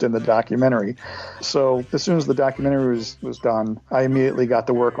that's used in the documentary. So as soon as the documentary was done, I immediately got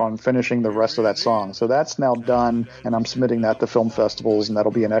to work on finishing the rest of that song. So that's now done, and I'm submitting that to film festivals, and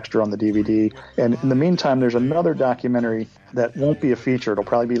that'll be an extra on the DVD. And in the meantime, there's another documentary that won't be a feature. It'll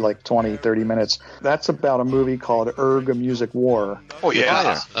probably be like 20, 30 minutes. That's about a movie called Erg, A Music War. Oh,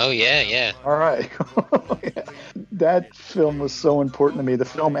 yeah. Oh, yeah. All right. Yeah. That film was so important to me, the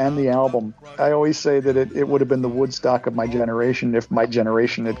film and the album. I always say that it would have been the Woodstock of my generation if my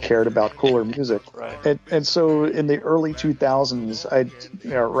generation had cared about cooler music. Right. And so in the early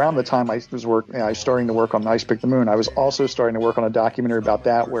 2000s, around the time I was starting to work on Icepick To The Moon, I was also starting to work on a documentary about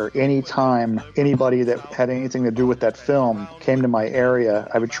that, where any time anybody that had anything to do with that film came to my area,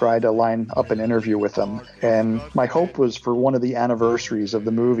 I would try to line up an interview with them. And my hope was, for one of the anniversaries of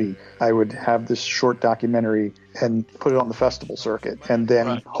the movie, I would have this short documentary and put it on the festival circuit. And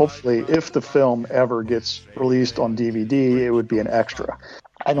then hopefully, if the film ever gets released on DVD, it would be an extra.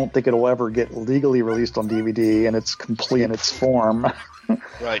 I don't think it'll ever get legally released on DVD and it's complete in its form.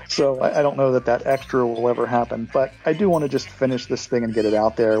 Right. So I don't know that extra will ever happen, but I do want to just finish this thing and get it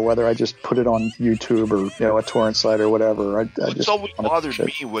out there, whether I just put it on YouTube or a torrent site or whatever. It's always bothered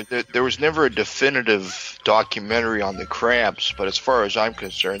me with it. There was never a definitive documentary on the Cramps, but as far as I'm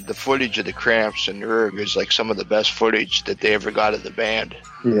concerned, the footage of the Cramps and Erg is like some of the best footage that they ever got of the band.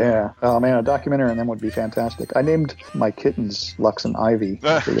 Yeah. Oh, man, a documentary on them would be fantastic. I named my kittens Lux and Ivy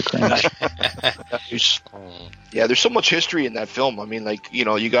after the Cramps. Yeah, there's so much history in that film. I mean,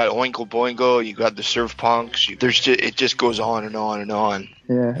 you got Oingo Boingo, you got the Surf Punks. It just goes on and on and on.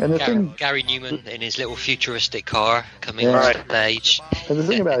 Yeah, and Gary Newman in his little futuristic car coming on stage. And the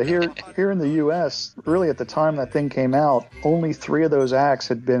thing about it, here in the U.S., really at the time that thing came out, only 3 of those acts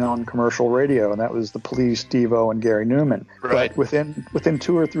had been on commercial radio, and that was the Police, Devo, and Gary Newman. Right. But within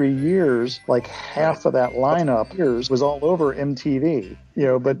 2 or 3 years, like half of that lineup was all over MTV.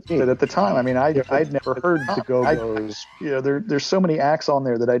 But at the time, I mean, I'd never heard the Go-Go's. There's so many acts on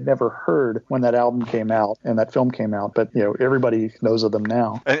there that I'd never heard when that album came out and that film came out. But everybody knows of them now.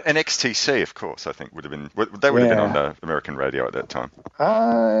 And XTC, of course, I think would have been on the American radio at that time.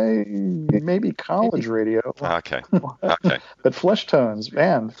 Maybe college radio. Okay. But Flesh Tones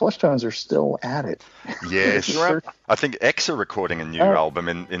are still at it. Yes. I think X are recording a new album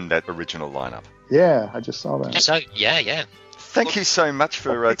in that original lineup. Yeah, I just saw that. So, yeah. Thank you so much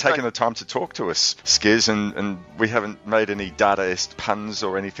for taking the time to talk to us, Skizz, and we haven't made any Dadaist puns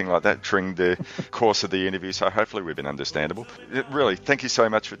or anything like that during the course of the interview, so hopefully we've been understandable. Really, thank you so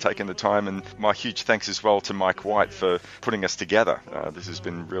much for taking the time, and my huge thanks as well to Mike White for putting us together. This has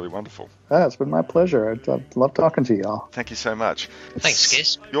been really wonderful. It's been my pleasure. I love talking to y'all. Thank you so much. Thanks,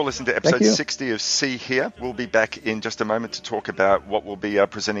 Skizz. You're listening to episode 60 of See Here. We'll be back in just a moment to talk about what we'll be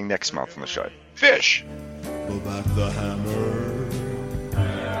presenting next month on the show. Fish! Pull back the hammer.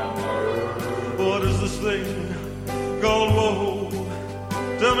 What is this thing called woe?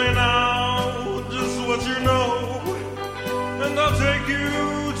 Tell me now just what you know, and I'll take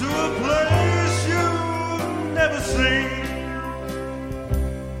you to a place you've never seen.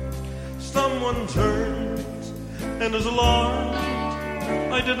 Someone turns and is alarmed.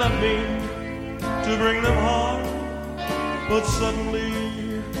 I did not mean to bring them harm, but suddenly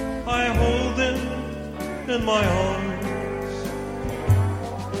I hold them in my arms.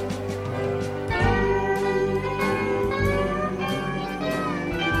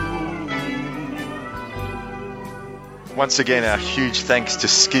 Once again, our huge thanks to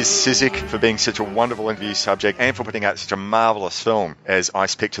Skizz Cyzyk for being such a wonderful interview subject and for putting out such a marvellous film as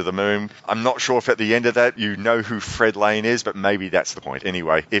Icepick To The Moon. I'm not sure if at the end of that you know who Fred Lane is, but maybe that's the point.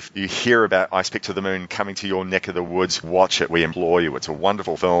 Anyway, if you hear about Icepick To The Moon coming to your neck of the woods, watch it. We implore you. It's a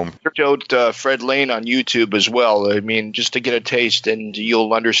wonderful film. Check out Fred Lane on YouTube as well. I mean, just to get a taste, and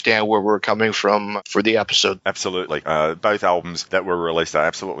you'll understand where we're coming from for the episode. Absolutely. Both albums that were released are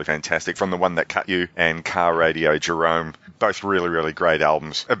absolutely fantastic. From the One That Cut You and Car Radio Jerome. Both really, really great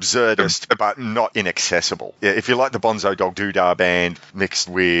albums. Absurdist, but not inaccessible. Yeah, if you like the Bonzo Dog Doodah Band mixed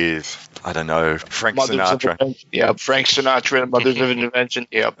with, I don't know, Frank Sinatra. Yeah, Frank Sinatra and Mothers of Invention.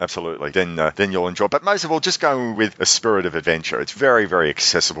 Yeah, absolutely. Then you'll enjoy it. But most of all, just go with a spirit of adventure. It's very, very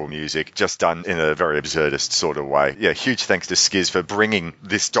accessible music, just done in a very absurdist sort of way. Yeah, huge thanks to Skizz for bringing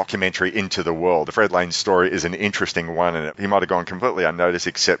this documentary into the world. The Fred Lane story is an interesting one, and he might have gone completely unnoticed,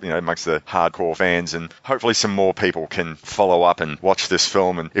 except amongst the hardcore fans. And hopefully, some more people can follow up and watch this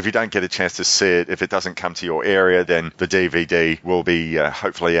film. And if you don't get a chance to see it, if it doesn't come to your area, then the DVD will be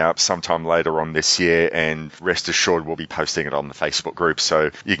hopefully out sometime later on this year, and rest assured we'll be posting it on the Facebook group, so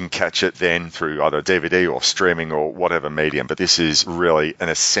you can catch it then through either DVD or streaming or whatever medium. But this is really an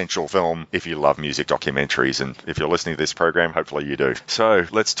essential film if you love music documentaries, and if you're listening to this program, hopefully you do. So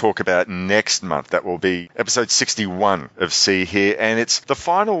let's talk about next month. That will be episode 61 of See Here, and it's the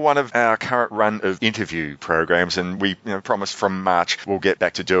final one of our current run of interview programs, and we promised from March we'll get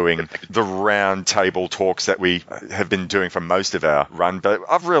back to doing the round table talks that we have been doing for most of our run. But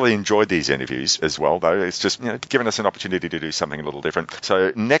I've really enjoyed these interviews as well, though. It's just given us an opportunity to do something a little different.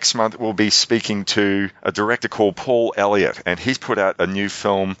 So next month we'll be speaking to a director called Paul Elliott, and he's put out a new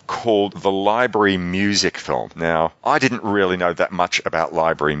film called The Library Music Film. Now, I didn't really know that much about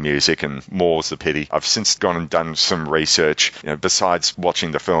library music, and more's the pity. I've since gone and done some research, besides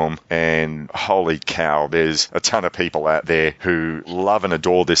watching the film, and holy cow, there's a ton of people out there who love and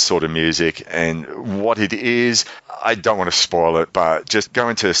adore this sort of music. And what it is, I don't want to spoil it, but just go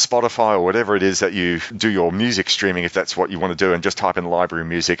into Spotify or whatever it is that you do your music streaming, if that's what you want to do, and just type in library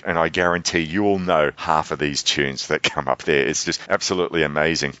music, and I guarantee you'll know half of these tunes that come up there. It's just absolutely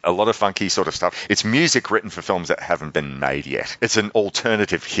amazing. A lot of funky sort of stuff. It's music written for films that haven't been made yet. It's an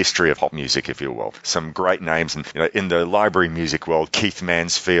alternative history of pop music, if you will. Some great names, and in the library music world, Keith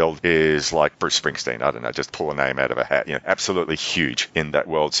Mansfield is like Bruce Springsteen. I don't know, just pull a name out of a hat. Absolutely huge in that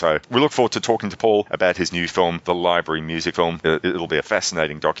world. So we look forward to talking to Paul about his new film, The Library Music Film. It'll be a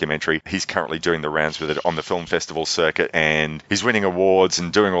fascinating documentary. He's currently doing the rounds with it on the film festival circuit, and he's winning awards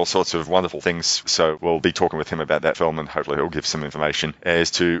and doing all sorts of wonderful things. So we'll be talking with him about that film, and hopefully he'll give some information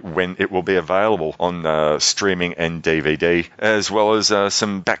as to when it will be available on streaming and DVD, as well as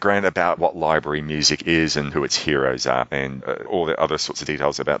some background about what library music is and who its heroes are, and all the other sorts of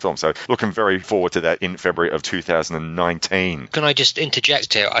details about film. So looking very forward to that in February of 2019. Can I just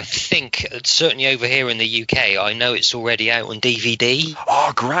interject here? I think certainly over here in the UK, I know it's already out on DVD.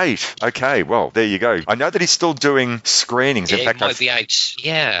 Oh, great. Okay, well, there you go. I know that he's still doing screenings. In fact, it might be out.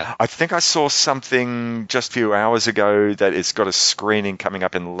 Yeah. I think I saw something just a few hours ago that it's got a screening coming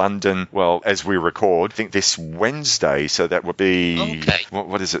up in London, well, as we record, I think this Wednesday, so that would be... Okay.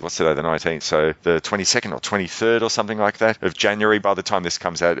 What is it? What's today, the 19th? So the 22nd or 23rd or something like that of January. By the time this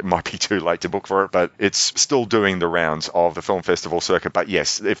comes out, it might be too late to book for it, but it's still doing the rounds of the film festival circuit. But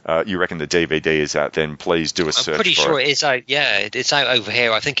yes, if you reckon the DVD is out, then please do a search for it. I'm pretty sure it is out. Yeah, it's out over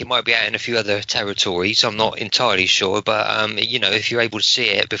here. I think it might be out in a few other territories. I'm not entirely sure, but if you're able to see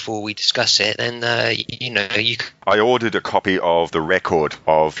it before we discuss it, then you can. I ordered a copy of the record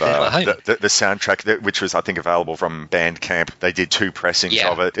of the soundtrack, which was, I think, available from Bandcamp. They did 2 pressings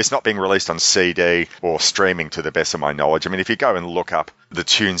of it. It's not being released on CD or streaming, to the best of my knowledge. I mean, if you go and look up the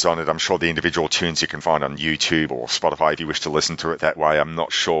tunes on it, I'm sure the individual tunes you can find on YouTube or Spotify if you wish to listen to it that way. I'm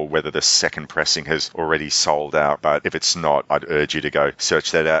not sure whether the second pressing has already sold out, but if it's not, I'd urge you to go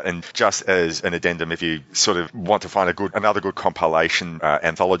search that out. And just as an addendum, if you sort of want to find another good compilation,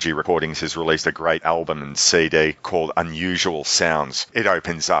 Anthology Recordings has released a great album and CD called Unusual Sounds. It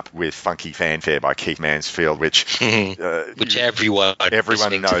opens up with Funky Fanfare by Keith Mansfield, which everyone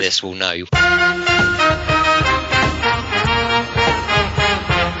listening knows. To this will know.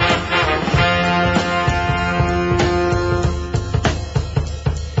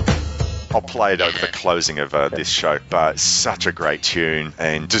 I'll play it over the closing of this show. But such a great tune,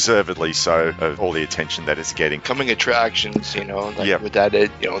 and deservedly so, of all the attention that it's getting. Coming attractions, with that,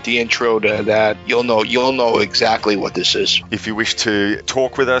 the intro to that, you'll know exactly what this is. If you wish to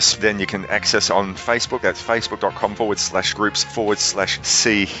talk with us, then you can access on Facebook. That's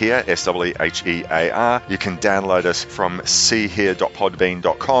facebook.com/groups/See Here, SEEHEAR. You can download us from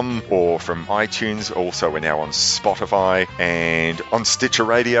seehere.podbean.com or from iTunes. Also, we're now on Spotify and on Stitcher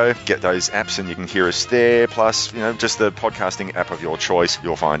Radio. Get those apps and you can hear us there. Plus, just the podcasting app of your choice,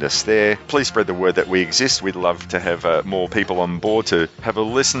 you'll find us there. Please spread the word that we exist. We'd love to have more people on board to have a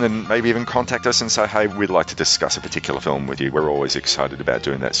listen and maybe even contact us and say, hey, we'd like to discuss a particular film with you. We're always excited about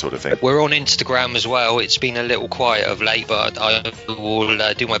doing that sort of thing. We're on Instagram as well. It's been a little quiet of late, but I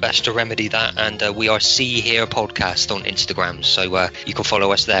will do my best to remedy that. And we are See Here Podcast on Instagram, so you can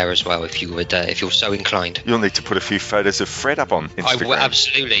follow us there as well if you're so inclined. You'll need to put a few photos of Fred up on Instagram. I will,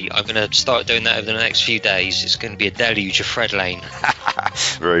 absolutely. I'm going to start doing that over the next few days. It's going to be a deluge of Fred Lane.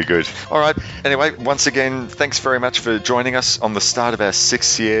 Very good. All right. Anyway, once again, thanks very much for joining us on the start of our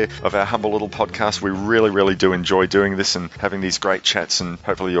 6th year of our humble little podcast. We really, really do enjoy doing this and having these great chats, and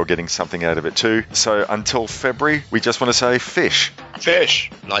hopefully you're getting something out of it too. So until February, we just want to say fish.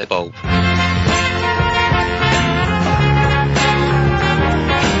 Fish. Light bulb.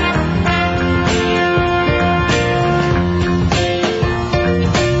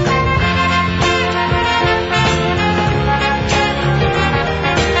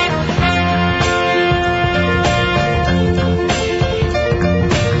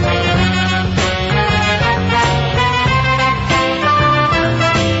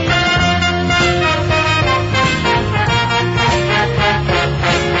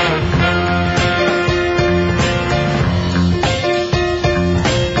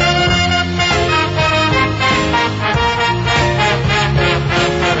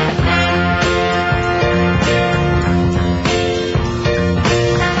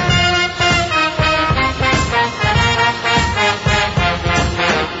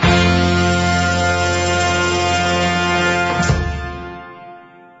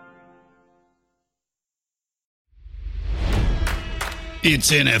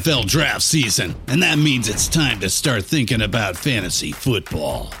 It's NFL draft season, and that means it's time to start thinking about fantasy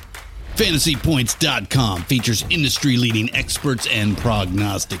football. FantasyPoints.com features industry-leading experts and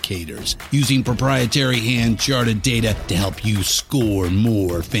prognosticators using proprietary hand-charted data to help you score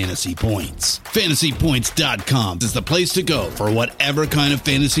more fantasy points. FantasyPoints.com is the place to go for whatever kind of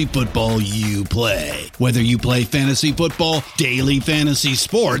fantasy football you play. Whether you play fantasy football, daily fantasy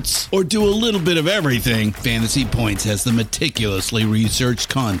sports, or do a little bit of everything, Fantasy Points has the meticulously researched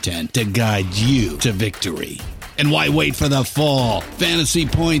content to guide you to victory. And why wait for the fall? Fantasy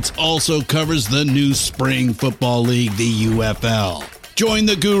Points also covers the new spring football league, the UFL. Join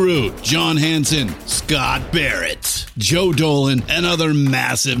the guru, John Hansen, Scott Barrett, Joe Dolan, and other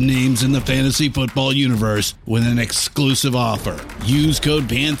massive names in the fantasy football universe with an exclusive offer. Use code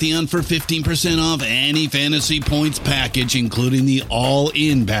Pantheon for 15% off any Fantasy Points package, including the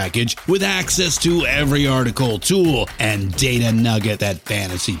all-in package, with access to every article, tool, and data nugget that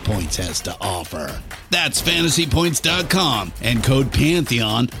Fantasy Points has to offer. That's FantasyPoints.com and code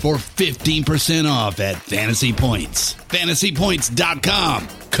Pantheon for 15% off at Fantasy Points. FantasyPoints.com,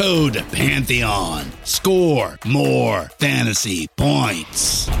 code Pantheon. Score more fantasy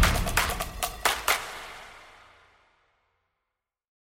points.